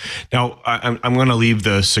cool. Now, I'm going to leave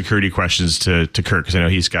the security questions to Kurt, because I know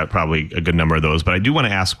he's got probably a good number of those. But I do want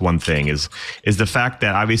to ask one thing: is the fact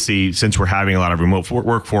that obviously, since we're having a lot of remote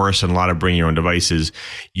workforce and a lot of bring your own devices,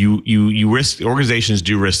 you risk, organizations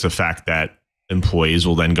do risk the fact that employees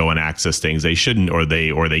will then go and access things they shouldn't, or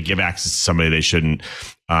they give access to somebody they shouldn't,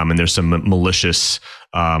 and there's some malicious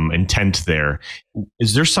intent there.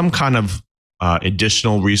 Is there some kind of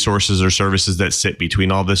additional resources or services that sit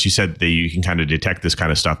between all this? You said that you can kind of detect this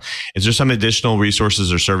kind of stuff. Is there some additional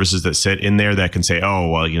resources or services that sit in there that can say, oh,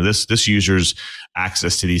 well, this user's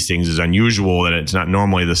access to these things is unusual, that it's not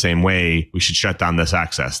normally the same way, we should shut down this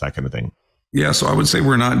access, that kind of thing? Yeah, so I would say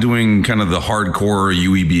we're not doing kind of the hardcore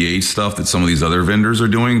UEBA stuff that some of these other vendors are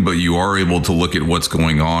doing, but you are able to look at what's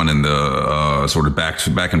going on in the sort of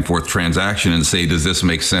back and forth transaction and say, does this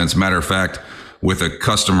make sense? Matter of fact, with a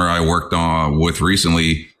customer I worked on with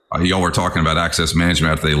recently, y'all were talking about access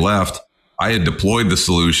management after they left. I had deployed the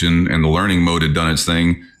solution and the learning mode had done its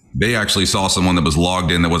thing. They actually saw someone that was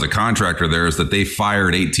logged in that was a contractor of theirs that they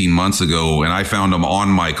fired 18 months ago, and I found them on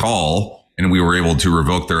my call. And we were able to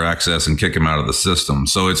revoke their access and kick them out of the system.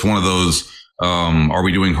 So it's one of those, are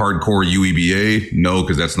we doing hardcore UEBA? No,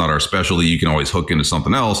 because that's not our specialty. You can always hook into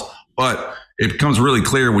something else. But it becomes really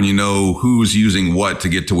clear when you know who's using what to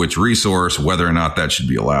get to which resource, whether or not that should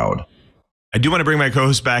be allowed. I do want to bring my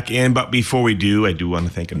co-host back in, but before we do, I do want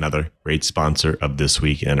to thank another great sponsor of This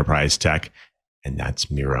Week in Enterprise Tech, and that's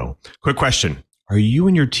Miro. Quick question. Are you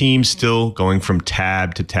and your team still going from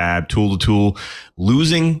tab to tab, tool to tool,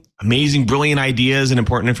 losing amazing, brilliant ideas and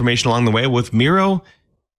important information along the way? With Miro,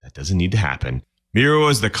 that doesn't need to happen. Miro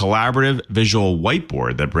is the collaborative visual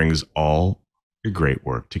whiteboard that brings all your great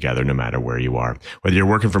work together, no matter where you are. Whether you're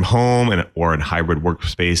working from home or in hybrid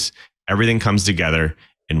workspace, everything comes together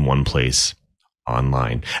in one place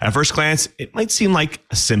online. At first glance, it might seem like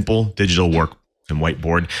a simple digital work and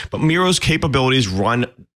whiteboard, but Miro's capabilities run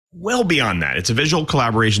well beyond that. It's a visual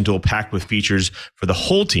collaboration tool packed with features for the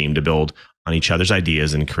whole team to build on each other's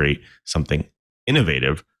ideas and create something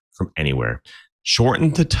innovative from anywhere.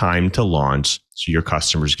 Shorten the time to launch so your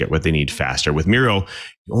customers get what they need faster. With Miro,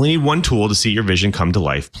 you only need one tool to see your vision come to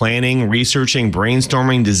life. Planning, researching,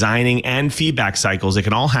 brainstorming, designing, and feedback cycles, it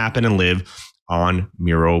can all happen and live on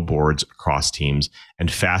Miro boards across teams.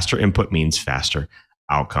 And faster input means faster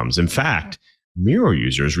outcomes. In fact, Miro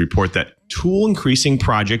users report that tool increasing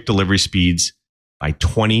project delivery speeds by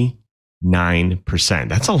 29%.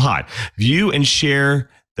 That's a lot. View and share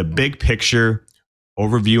the big picture,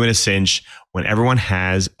 overview in a cinch when everyone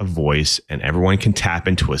has a voice and everyone can tap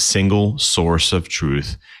into a single source of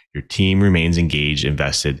truth. Your team remains engaged,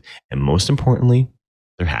 invested, and most importantly,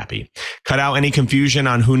 they're happy. Cut out any confusion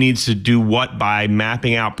on who needs to do what by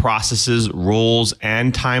mapping out processes, roles,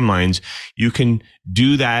 and timelines. You can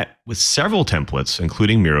do that with several templates,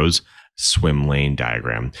 including Miro's swim lane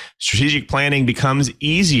diagram. Strategic planning becomes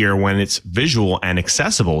easier when it's visual and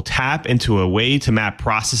accessible. Tap into a way to map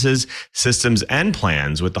processes, systems, and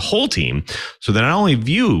plans with the whole team so they not only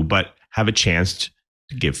view, but have a chance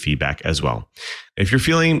to give feedback as well. If you're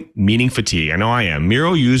feeling meeting fatigue, I know I am,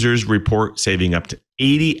 Miro users report saving up to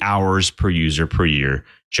 80 hours per user per year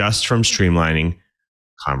just from streamlining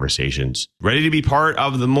conversations. Ready to be part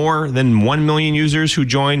of the more than 1 million users who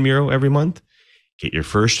join Miro every month? Get your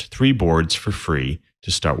first 3 boards for free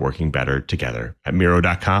to start working better together at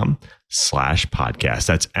Miro.com/podcast.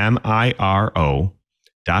 That's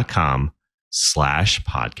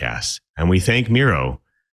MIRO.com/podcast. And we thank Miro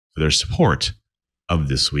for their support of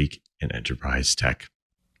This Week in Enterprise Tech.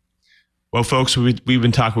 Well, folks, we've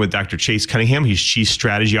been talking with Dr. Chase Cunningham. He's Chief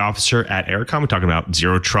Strategy Officer at Ericom. We're talking about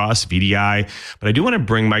Zero Trust, VDI. But I do want to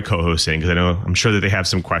bring my co-hosts in because I'm sure that they have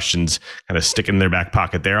some questions kind of sticking in their back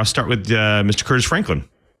pocket there. I'll start with Mr. Curtis Franklin.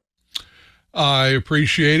 I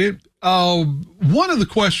appreciate it. One of the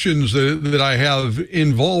questions that I have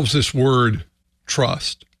involves this word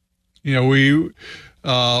trust. We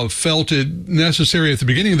felt it necessary at the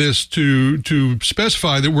beginning of this to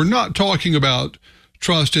specify that we're not talking about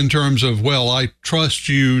trust in terms of, well, I trust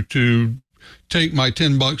you to take my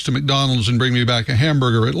 $10 to McDonald's and bring me back a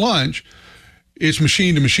hamburger at lunch. It's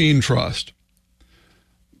machine to machine trust.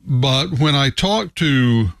 But when I talk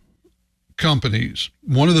to companies,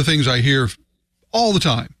 one of the things I hear all the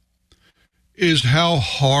time is how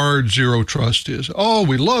hard zero trust is. Oh,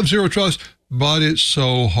 we love zero trust, but it's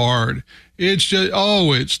so hard. It's just,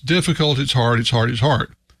 it's difficult. It's hard. It's hard. It's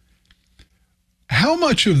hard. How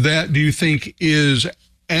much of that do you think is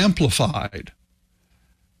amplified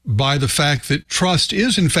by the fact that trust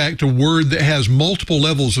is, in fact, a word that has multiple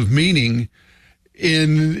levels of meaning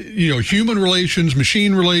in, human relations,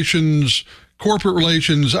 machine relations, corporate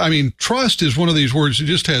relations? I mean, trust is one of these words that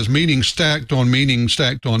just has meaning stacked on meaning,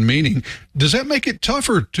 stacked on meaning. Does that make it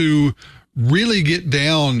tougher to really get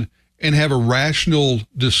down and have a rational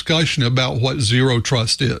discussion about what zero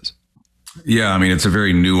trust is? Yeah, I mean, it's a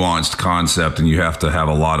very nuanced concept, and you have to have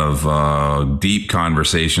a lot of deep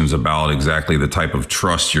conversations about exactly the type of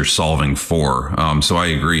trust you're solving for. So I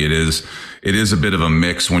agree. It is a bit of a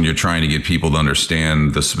mix when you're trying to get people to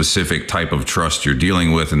understand the specific type of trust you're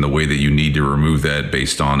dealing with and the way that you need to remove that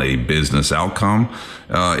based on a business outcome.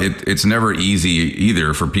 It's never easy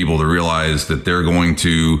either for people to realize that they're going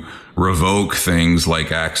to revoke things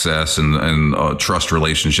like access and trust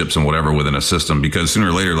relationships and whatever within a system, because sooner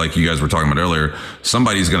or later, like you guys were talking about earlier,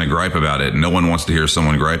 somebody's going to gripe about it. No one wants to hear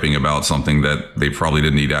someone griping about something that they probably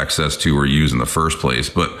didn't need access to or use in the first place.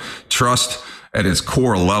 But trust at its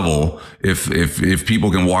core level, if people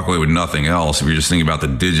can walk away with nothing else, if you're just thinking about the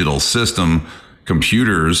digital system,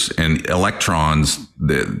 computers and electrons,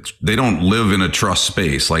 they don't live in a trust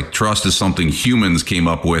space. Like, trust is something humans came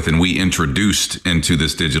up with and we introduced into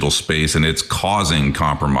this digital space, and it's causing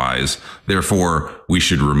compromise. Therefore, we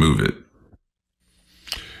should remove it.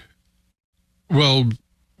 Well,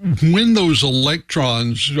 when those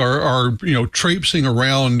electrons are traipsing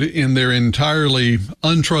around in their entirely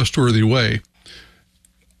untrustworthy way,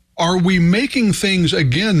 are we making things,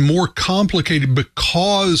 again, more complicated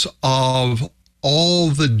because of all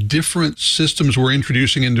the different systems we're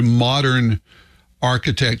introducing into modern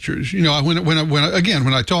architectures? When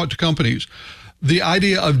I talk to companies, the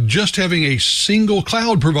idea of just having a single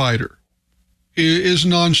cloud provider is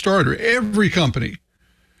non-starter. Every company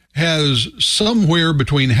has somewhere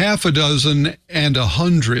between half a dozen and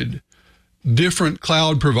 100 different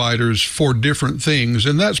cloud providers for different things.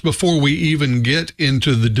 And that's before we even get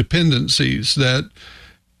into the dependencies that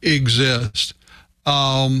exist.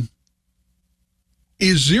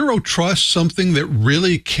 Is zero trust something that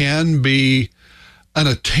really can be an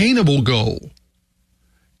attainable goal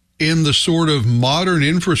in the sort of modern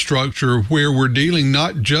infrastructure where we're dealing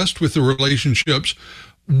not just with the relationships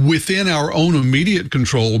within our own immediate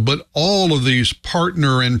control, but all of these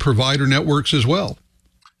partner and provider networks as well?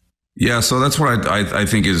 Yeah, so that's what I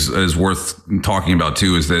think is worth talking about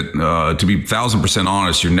too, is that to be 1,000%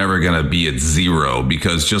 honest, you're never going to be at zero,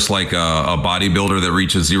 because just like a bodybuilder that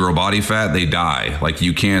reaches zero body fat, they die. Like,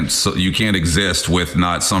 you can't exist with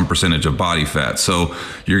not some percentage of body fat. So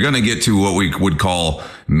you're going to get to what we would call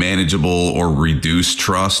manageable or reduced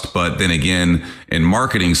trust. But then again, in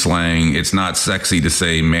marketing slang, it's not sexy to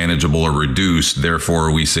say manageable or reduced.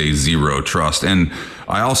 Therefore, we say zero trust. And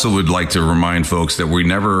I also would like to remind folks that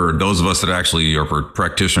those of us that actually are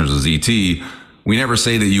practitioners of ZT, we never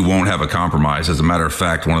say that you won't have a compromise. As a matter of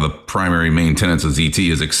fact, one of the primary main tenets of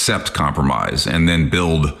ZT is accept compromise and then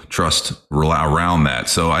build trust around that.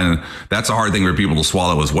 So that's a hard thing for people to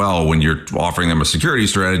swallow as well when you're offering them a security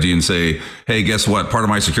strategy and say, hey, guess what? Part of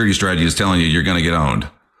my security strategy is telling you you're going to get owned.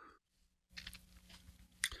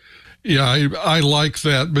 Yeah, I like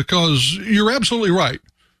that because you're absolutely right.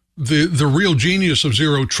 The real genius of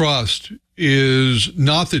zero trust is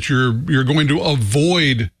not that you're going to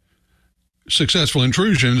avoid successful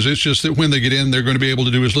intrusions. It's just that when they get in, they're going to be able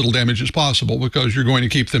to do as little damage as possible because you're going to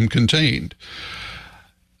keep them contained.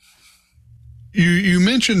 You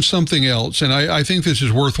mentioned something else, and I think this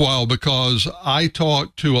is worthwhile because I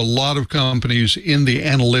talk to a lot of companies in the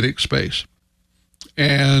analytics space,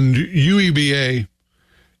 and UEBA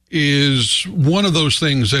is one of those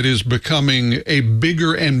things that is becoming a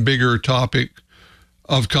bigger and bigger topic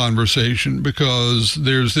of conversation because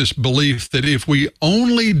there's this belief that if we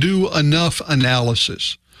only do enough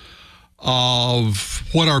analysis of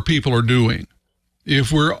what our people are doing,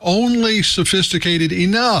 if we're only sophisticated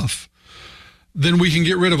enough, then we can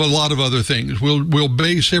get rid of a lot of other things. We'll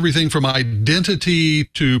base everything from identity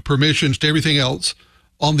to permissions to everything else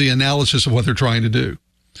on the analysis of what they're trying to do.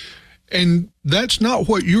 And that's not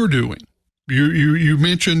what you're doing. You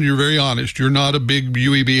mentioned, you're very honest, you're not a big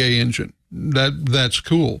UEBA engine. That's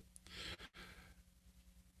cool.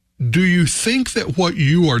 Do you think that what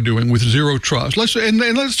you are doing with zero trust, let's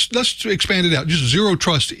expand it out, just zero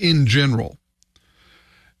trust in general,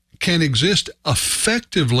 can exist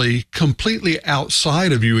effectively completely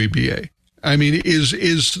outside of UEBA? I mean, is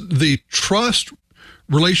the trust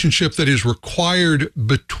relationship that is required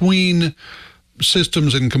between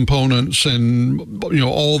systems and components and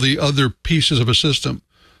all the other pieces of a system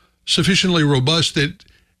sufficiently robust that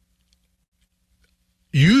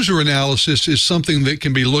user analysis is something that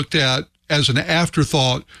can be looked at as an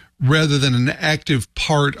afterthought rather than an active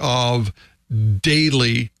part of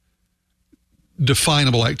daily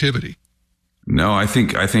definable activity? No, I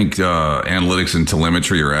think analytics and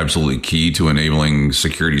telemetry are absolutely key to enabling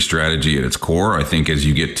security strategy at its core. I think as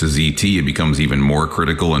you get to ZT, it becomes even more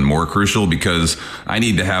critical and more crucial because I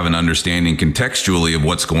need to have an understanding contextually of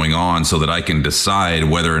what's going on so that I can decide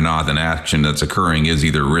whether or not an action that's occurring is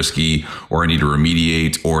either risky or I need to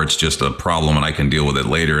remediate or it's just a problem and I can deal with it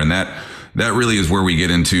later. And that really is where we get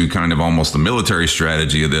into kind of almost the military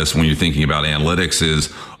strategy of this when you're thinking about analytics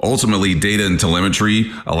is ultimately data and telemetry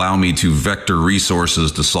allow me to vector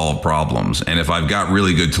resources to solve problems. And if I've got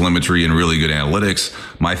really good telemetry and really good analytics,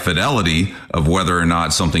 my fidelity of whether or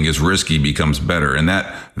not something is risky becomes better. And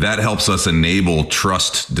that helps us enable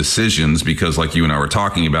trust decisions because like you and I were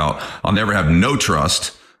talking about, I'll never have no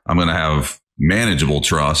trust. I'm going to have manageable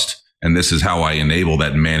trust. And this is how I enable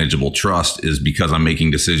that manageable trust is because I'm making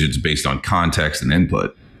decisions based on context and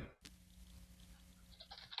input.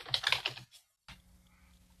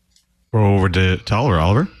 We're over to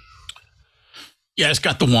Oliver. Yeah, it's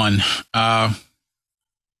got the one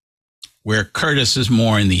where Curtis is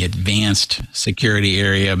more in the advanced security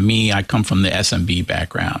area. Me, I come from the SMB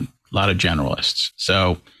background, a lot of generalists.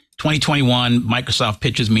 So 2021, Microsoft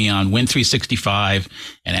pitches me on Win365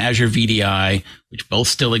 and Azure VDI, which both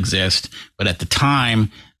still exist. But at the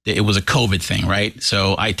time, it was a COVID thing, right?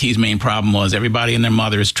 So IT's main problem was everybody and their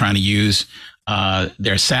mother is trying to use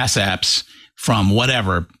their SaaS apps from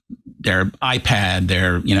whatever, their iPad,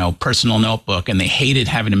 their personal notebook, and they hated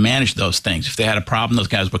having to manage those things. If they had a problem, those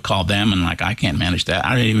guys would call them and like, I can't manage that.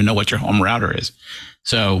 I don't even know what your home router is.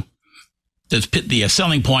 So the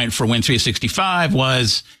selling point for Win365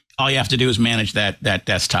 was all you have to do is manage that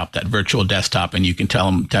desktop, that virtual desktop, and you can tell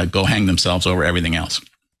them to go hang themselves over everything else.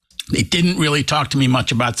 They didn't really talk to me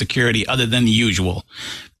much about security other than the usual.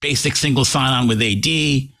 Basic single sign-on with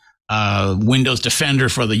AD, Windows Defender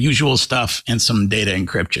for the usual stuff, and some data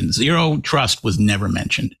encryption. Zero trust was never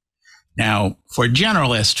mentioned. Now, for a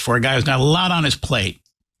generalist, for a guy who's got a lot on his plate,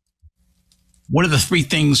 what are the 3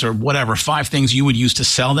 things or whatever, 5 things you would use to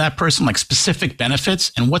sell that person, like specific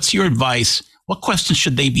benefits? And what's your advice? What questions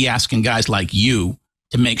should they be asking guys like you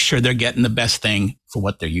to make sure they're getting the best thing for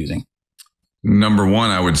what they're using? Number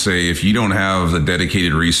one, I would say if you don't have the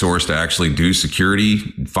dedicated resource to actually do security,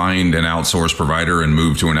 find an outsourced provider and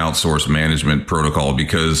move to an outsourced management protocol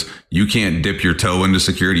because you can't dip your toe into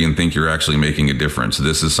security and think you're actually making a difference.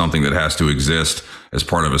 This is something that has to exist as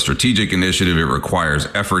part of a strategic initiative. It requires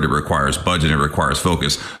effort. It requires budget. It requires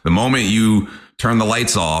focus. The moment you turn the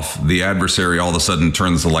lights off, the adversary all of a sudden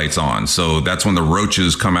turns the lights on. So that's when the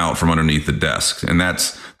roaches come out from underneath the desk. And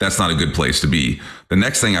that's not a good place to be. The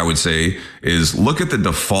next thing I would say is look at the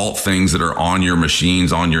default things that are on your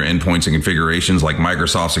machines, on your endpoints and configurations. Like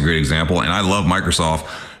Microsoft's a great example. And I love Microsoft.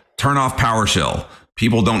 turn off PowerShell.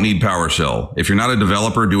 People don't need PowerShell. If you're not a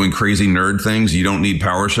developer doing crazy nerd things, you don't need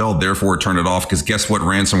PowerShell. Therefore, turn it off, because guess what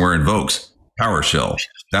ransomware invokes? PowerShell.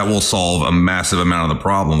 That will solve a massive amount of the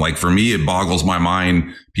problem. Like for me, it boggles my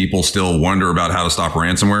mind. People still wonder about how to stop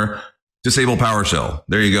ransomware. Disable PowerShell.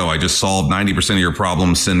 There you go. I just solved 90% of your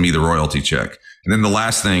problems. Send me the royalty check. And then the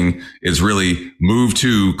last thing is really move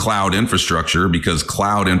to cloud infrastructure, because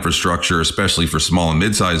cloud infrastructure, especially for small and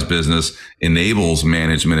mid-sized business, enables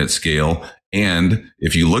management at scale. And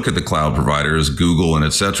if you look at the cloud providers, Google and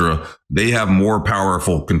et cetera, they have more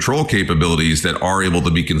powerful control capabilities that are able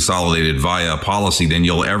to be consolidated via policy than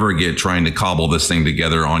you'll ever get trying to cobble this thing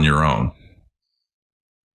together on your own.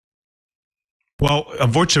 Well,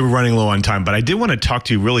 unfortunately, we're running low on time, but I did want to talk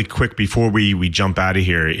to you really quick before we jump out of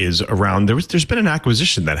here. Is around there's been an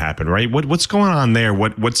acquisition that happened, right? What's going on there?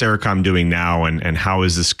 What's Ericom doing now, and how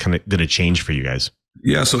is this kind of going to change for you guys?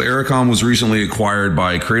 Yeah, so Ericom was recently acquired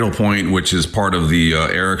by Cradlepoint, which is part of the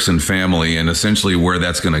Ericsson family. And essentially where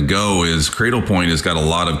that's going to go is Cradlepoint has got a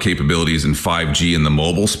lot of capabilities in 5G in the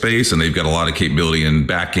mobile space, and they've got a lot of capability in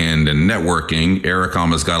back-end and networking.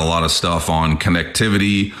 Ericom has got a lot of stuff on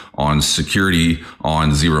connectivity, on security,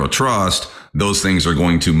 on zero trust. Those things are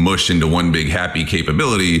going to mush into one big happy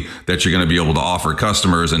capability that you're going to be able to offer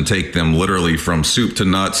customers and take them literally from soup to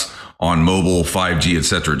nuts on mobile, 5G, et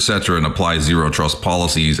cetera, and apply zero trust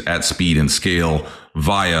policies at speed and scale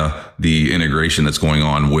via the integration that's going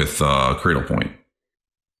on with Cradlepoint.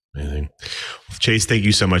 Amazing. Well, Chase, thank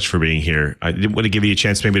you so much for being here. I did want to give you a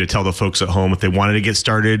chance maybe to tell the folks at home if they wanted to get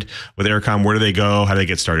started with Ericom, where do they go? How do they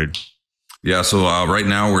get started? Yeah, so right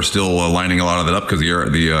now we're still lining a lot of that up because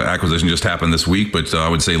the acquisition just happened this week. But I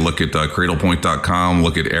would say look at cradlepoint.com,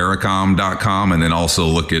 look at ericom.com, and then also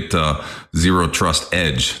look at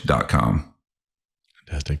zerotrustedge.com.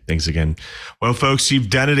 Fantastic. Thanks again. Well, folks, you've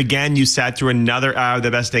done it again. You sat through another hour of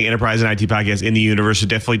the best day enterprise and IT podcast in the universe. So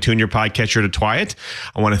definitely tune your podcatcher to TWiT.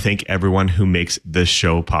 I want to thank everyone who makes this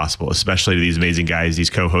show possible, especially to these amazing guys, these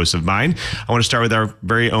co-hosts of mine. I want to start with our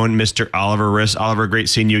very own Mr. Oliver Rist. Oliver, great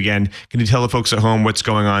seeing you again. Can you tell the folks at home what's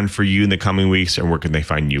going on for you in the coming weeks, and where can they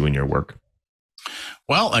find you and your work?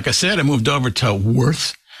 Well, like I said, I moved over to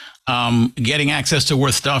Worth. Getting access to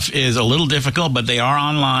Worth stuff is a little difficult, but they are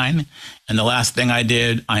online. And the last thing I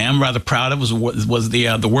did, I am rather proud of, was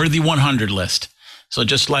the Worthy 100 list. So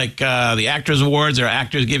just like the Actors Awards or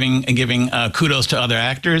actors giving kudos to other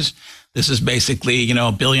actors, this is basically,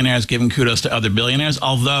 billionaires giving kudos to other billionaires.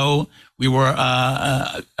 Although we were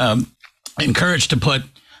encouraged to put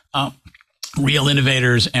real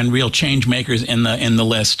innovators and real change makers in the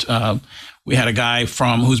list. We had a guy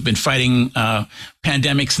who's been fighting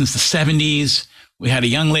pandemics since the 70s. We had a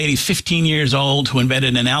young lady, 15 years old, who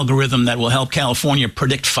invented an algorithm that will help California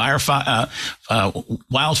predict wildfires,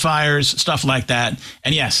 stuff like that.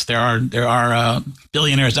 And yes, there are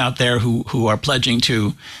billionaires out there who are pledging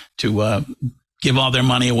to give all their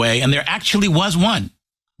money away. And there actually was one.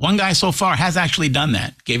 One guy so far has actually done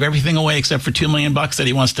that. Gave everything away except for $2 million that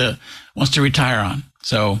he wants to retire on.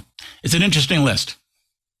 So it's an interesting list.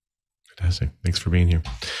 Fantastic. Thanks for being here.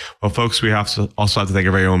 Well, folks, we also have to thank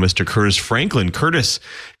our very own Mr. Curtis Franklin. Curtis,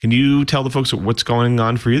 can you tell the folks what's going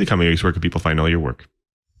on for you the coming weeks? Where can people find all your work?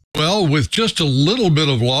 Well, with just a little bit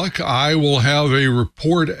of luck, I will have a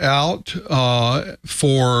report out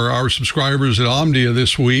for our subscribers at Omdia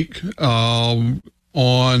this week on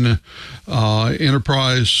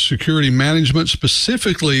enterprise security management,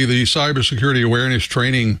 specifically the cybersecurity awareness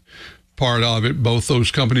training part of it, both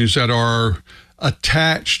those companies that are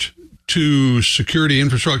attached to security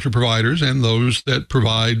infrastructure providers and those that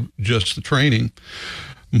provide just the training.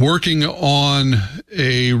 I'm working on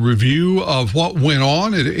a review of what went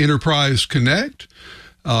on at Enterprise Connect.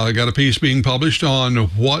 I got a piece being published on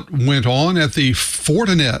what went on at the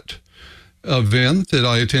Fortinet event that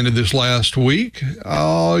I attended this last week,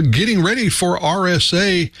 getting ready for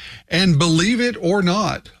RSA, and believe it or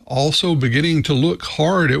not, also beginning to look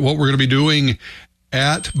hard at what we're going to be doing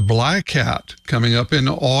at Black Hat coming up in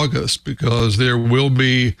August, because there will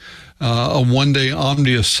be a one-day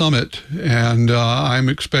Omdia Summit, and I'm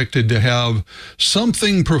expected to have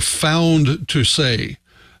something profound to say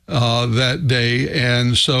that day.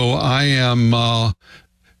 And so I am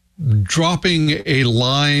dropping a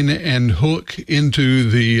line and hook into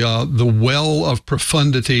the well of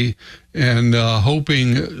profundity, and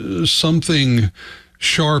hoping something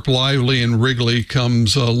sharp, lively, and wriggly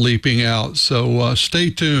comes leaping out. So stay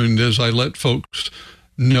tuned as I let folks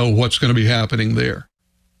know what's going to be happening there.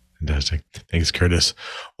 Fantastic. Thanks, Curtis.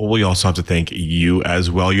 Well, we also have to thank you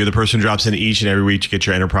as well. You're the person who drops in each and every week to get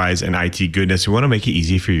your enterprise and IT goodness. We want to make it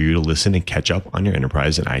easy for you to listen and catch up on your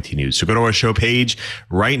enterprise and IT news. So go to our show page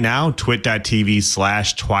right now,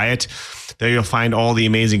 twit.tv/TWiT. There you'll find all the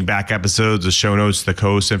amazing back episodes, the show notes, the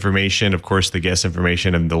co-host information, of course, the guest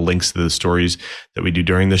information, and the links to the stories that we do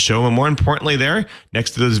during the show. And more importantly, there,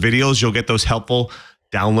 next to those videos, you'll get those helpful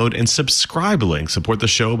download and subscribe links. Support the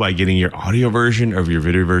show by getting your audio version or your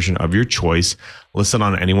video version of your choice. Listen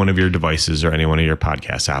on any one of your devices or any one of your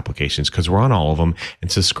podcast applications, because we're on all of them,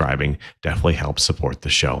 and subscribing definitely helps support the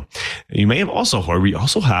show. You may have also heard we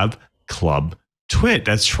also have Club TWiT.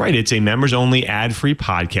 That's right. It's a members only ad-free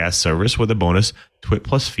podcast service with a bonus TWiT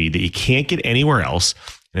Plus feed that you can't get anywhere else.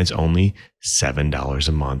 And it's only $7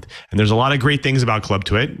 a month. And there's a lot of great things about Club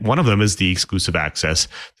TWiT. One of them is the exclusive access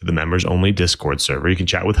to the members only Discord server. You can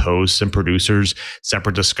chat with hosts and producers,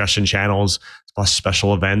 separate discussion channels, plus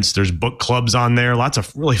special events. There's book clubs on there, lots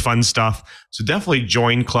of really fun stuff. So definitely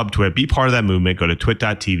join Club TWiT. Be part of that movement. Go to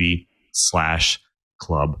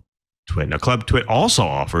twit.tv/Club TWiT. Now, Club TWiT also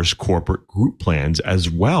offers corporate group plans as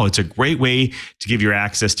well. It's a great way to give your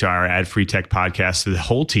access to our ad-free tech podcast to the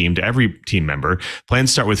whole team, to every team member.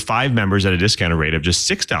 Plans start with 5 members at a discounted rate of just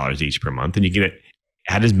 $6 each per month, and you get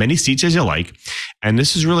add as many seats as you like. And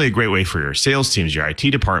this is really a great way for your sales teams, your IT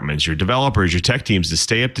departments, your developers, your tech teams to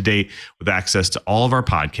stay up to date with access to all of our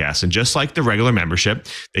podcasts. And just like the regular membership,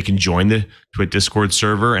 they can join the TWiT Discord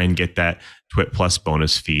server and get that TWiT Plus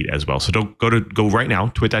bonus feed as well. So go right now,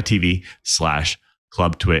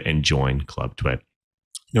 twit.tv/Club TWiT and join Club TWiT.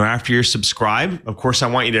 Now, after you're subscribed, of course, I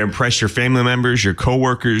want you to impress your family members, your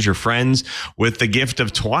coworkers, your friends with the gift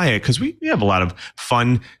of TWiT, because we have a lot of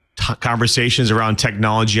fun conversations around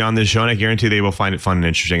technology on this show, and I guarantee they will find it fun and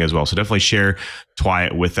interesting as well. So definitely share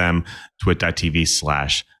TWiT with them,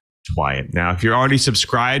 twit.tv/TWiT. Now, if you're already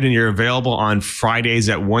subscribed and you're available on Fridays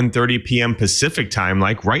at 1:30 p.m. Pacific time,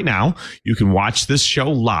 like right now, you can watch this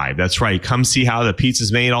show live. That's right. Come see how the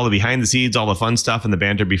pizza's made, all the behind the scenes, all the fun stuff and the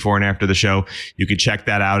banter before and after the show. You can check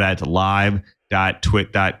that out at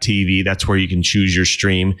live.twit.tv. That's where you can choose your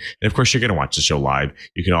stream. And of course, you're going to watch the show live.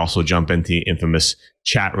 You can also jump into the infamous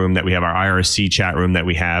chat room that we have, our IRC chat room that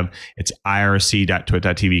we have. It's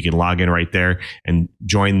irc.twit.tv. You can log in right there and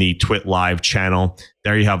join the TWiT Live channel.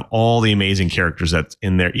 There you have all the amazing characters that's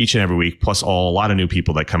in there each and every week, plus a lot of new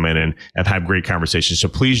people that come in and have had great conversations. So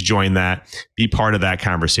please join that, be part of that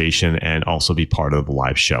conversation, and also be part of the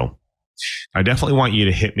live show. I definitely want you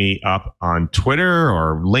to hit me up on Twitter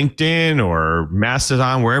or LinkedIn or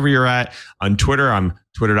Mastodon, wherever you're at. On Twitter, I'm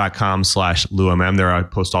twitter.com/LewMM. There I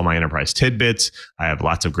post all my enterprise tidbits. I have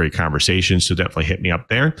lots of great conversations, so definitely hit me up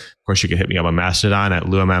there. Of course, you can hit me up on Mastodon at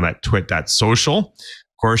LewMM@twit.social. Of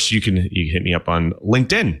course, you can hit me up on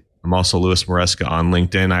LinkedIn. I'm also Louis Maresca on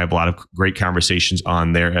LinkedIn. I have a lot of great conversations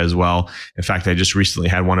on there as well. In fact, I just recently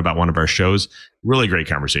had one about one of our shows. Really great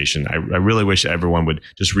conversation. I really wish everyone would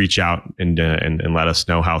just reach out and let us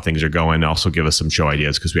know how things are going, and also give us some show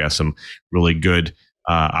ideas, because we have some really good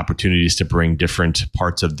opportunities to bring different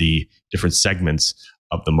parts of the different segments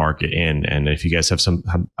of the market in. And if you guys have some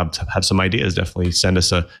ideas, definitely send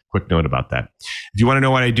us a quick note about that. If you want to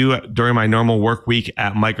know what I do during my normal work week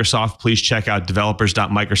at Microsoft, please check out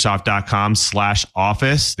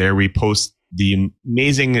developers.microsoft.com/office. There we post the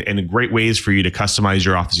amazing and great ways for you to customize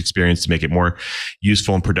your Office experience to make it more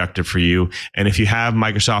useful and productive for you. And if you have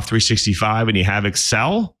Microsoft 365 and you have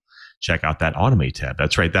Excel, check out that Automate tab.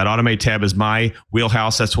 That's right. That Automate tab is my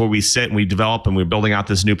wheelhouse. That's where we sit and we develop, and we're building out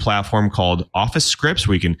this new platform called Office Scripts,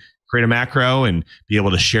 where you can create a macro and be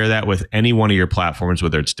able to share that with any one of your platforms,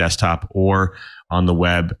 whether it's desktop or on the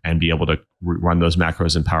web, and be able to run those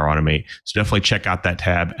macros in Power Automate. So definitely check out that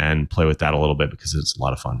tab and play with that a little bit, because it's a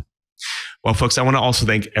lot of fun. Well, folks, I want to also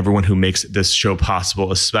thank everyone who makes this show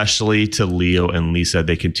possible, especially to Leo and Lisa.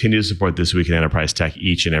 They continue to support This Week in Enterprise Tech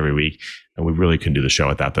each and every week, and we really couldn't do the show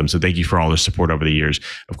without them. So thank you for all their support over the years.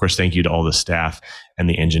 Of course, thank you to all the staff and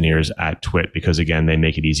the engineers at TWiT, because, again, they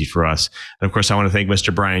make it easy for us. And, of course, I want to thank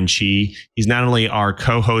Mr. Brian Chi. He's not only our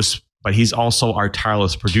co-host, but he's also our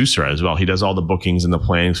tireless producer as well. He does all the bookings and the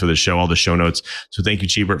plannings for the show, all the show notes. So thank you,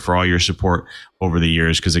 Chibert, for all your support over the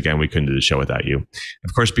years, because, again, we couldn't do the show without you.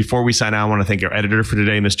 Of course, before we sign out, I want to thank our editor for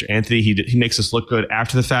today, Mr. Anthony. He makes us look good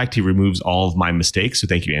after the fact. He removes all of my mistakes. So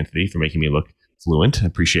thank you, Anthony, for making me look fluent. I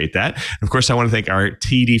appreciate that. And of course, I want to thank our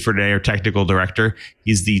TD for today, our technical director.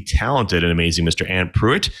 He's the talented and amazing Mr. Ant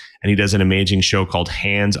Pruitt, and he does an amazing show called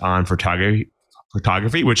Hands-On Photography,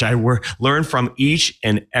 which I learn from each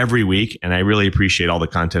and every week, and I really appreciate all the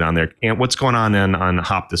content on there. And what's going on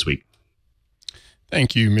Hop this week?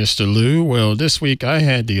 Thank you, Mr. Lou. Well, this week I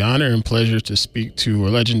had the honor and pleasure to speak to a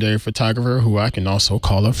legendary photographer who I can also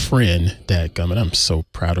call a friend. Dadgummit, I'm so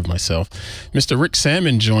proud of myself. Mr. Rick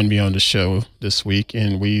Salmon joined me on the show this week,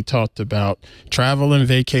 and we talked about travel and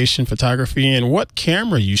vacation photography and what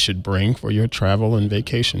camera you should bring for your travel and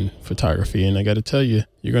vacation photography. And I got to tell you,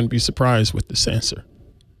 you're going to be surprised with this answer.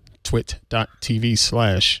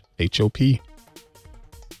 twit.tv/HOP.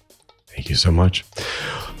 Thank you so much.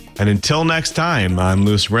 And until next time, I'm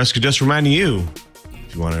Louis Maresca, just reminding you,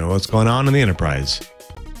 if you want to know what's going on in the enterprise,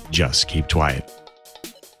 just keep quiet.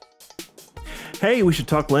 Hey, we should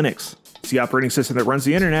talk Linux. It's the operating system that runs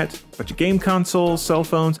the internet, a bunch of game consoles, cell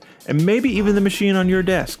phones, and maybe even the machine on your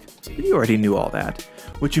desk. But you already knew all that.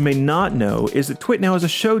 What you may not know is that TWiT now has a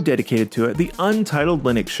show dedicated to it, the Untitled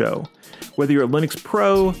Linux Show. Whether you're a Linux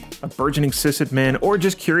pro, a burgeoning sysadmin, or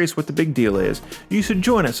just curious what the big deal is, you should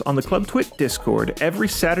join us on the Club TWiT Discord every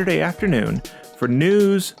Saturday afternoon for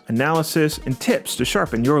news, analysis, and tips to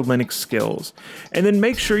sharpen your Linux skills. And then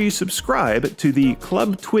make sure you subscribe to the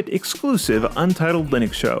Club TWiT exclusive Untitled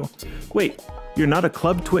Linux Show. Wait, you're not a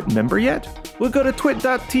Club TWiT member yet? Well, go to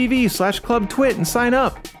twit.tv/clubtwit and sign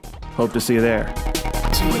up. Hope to see you there.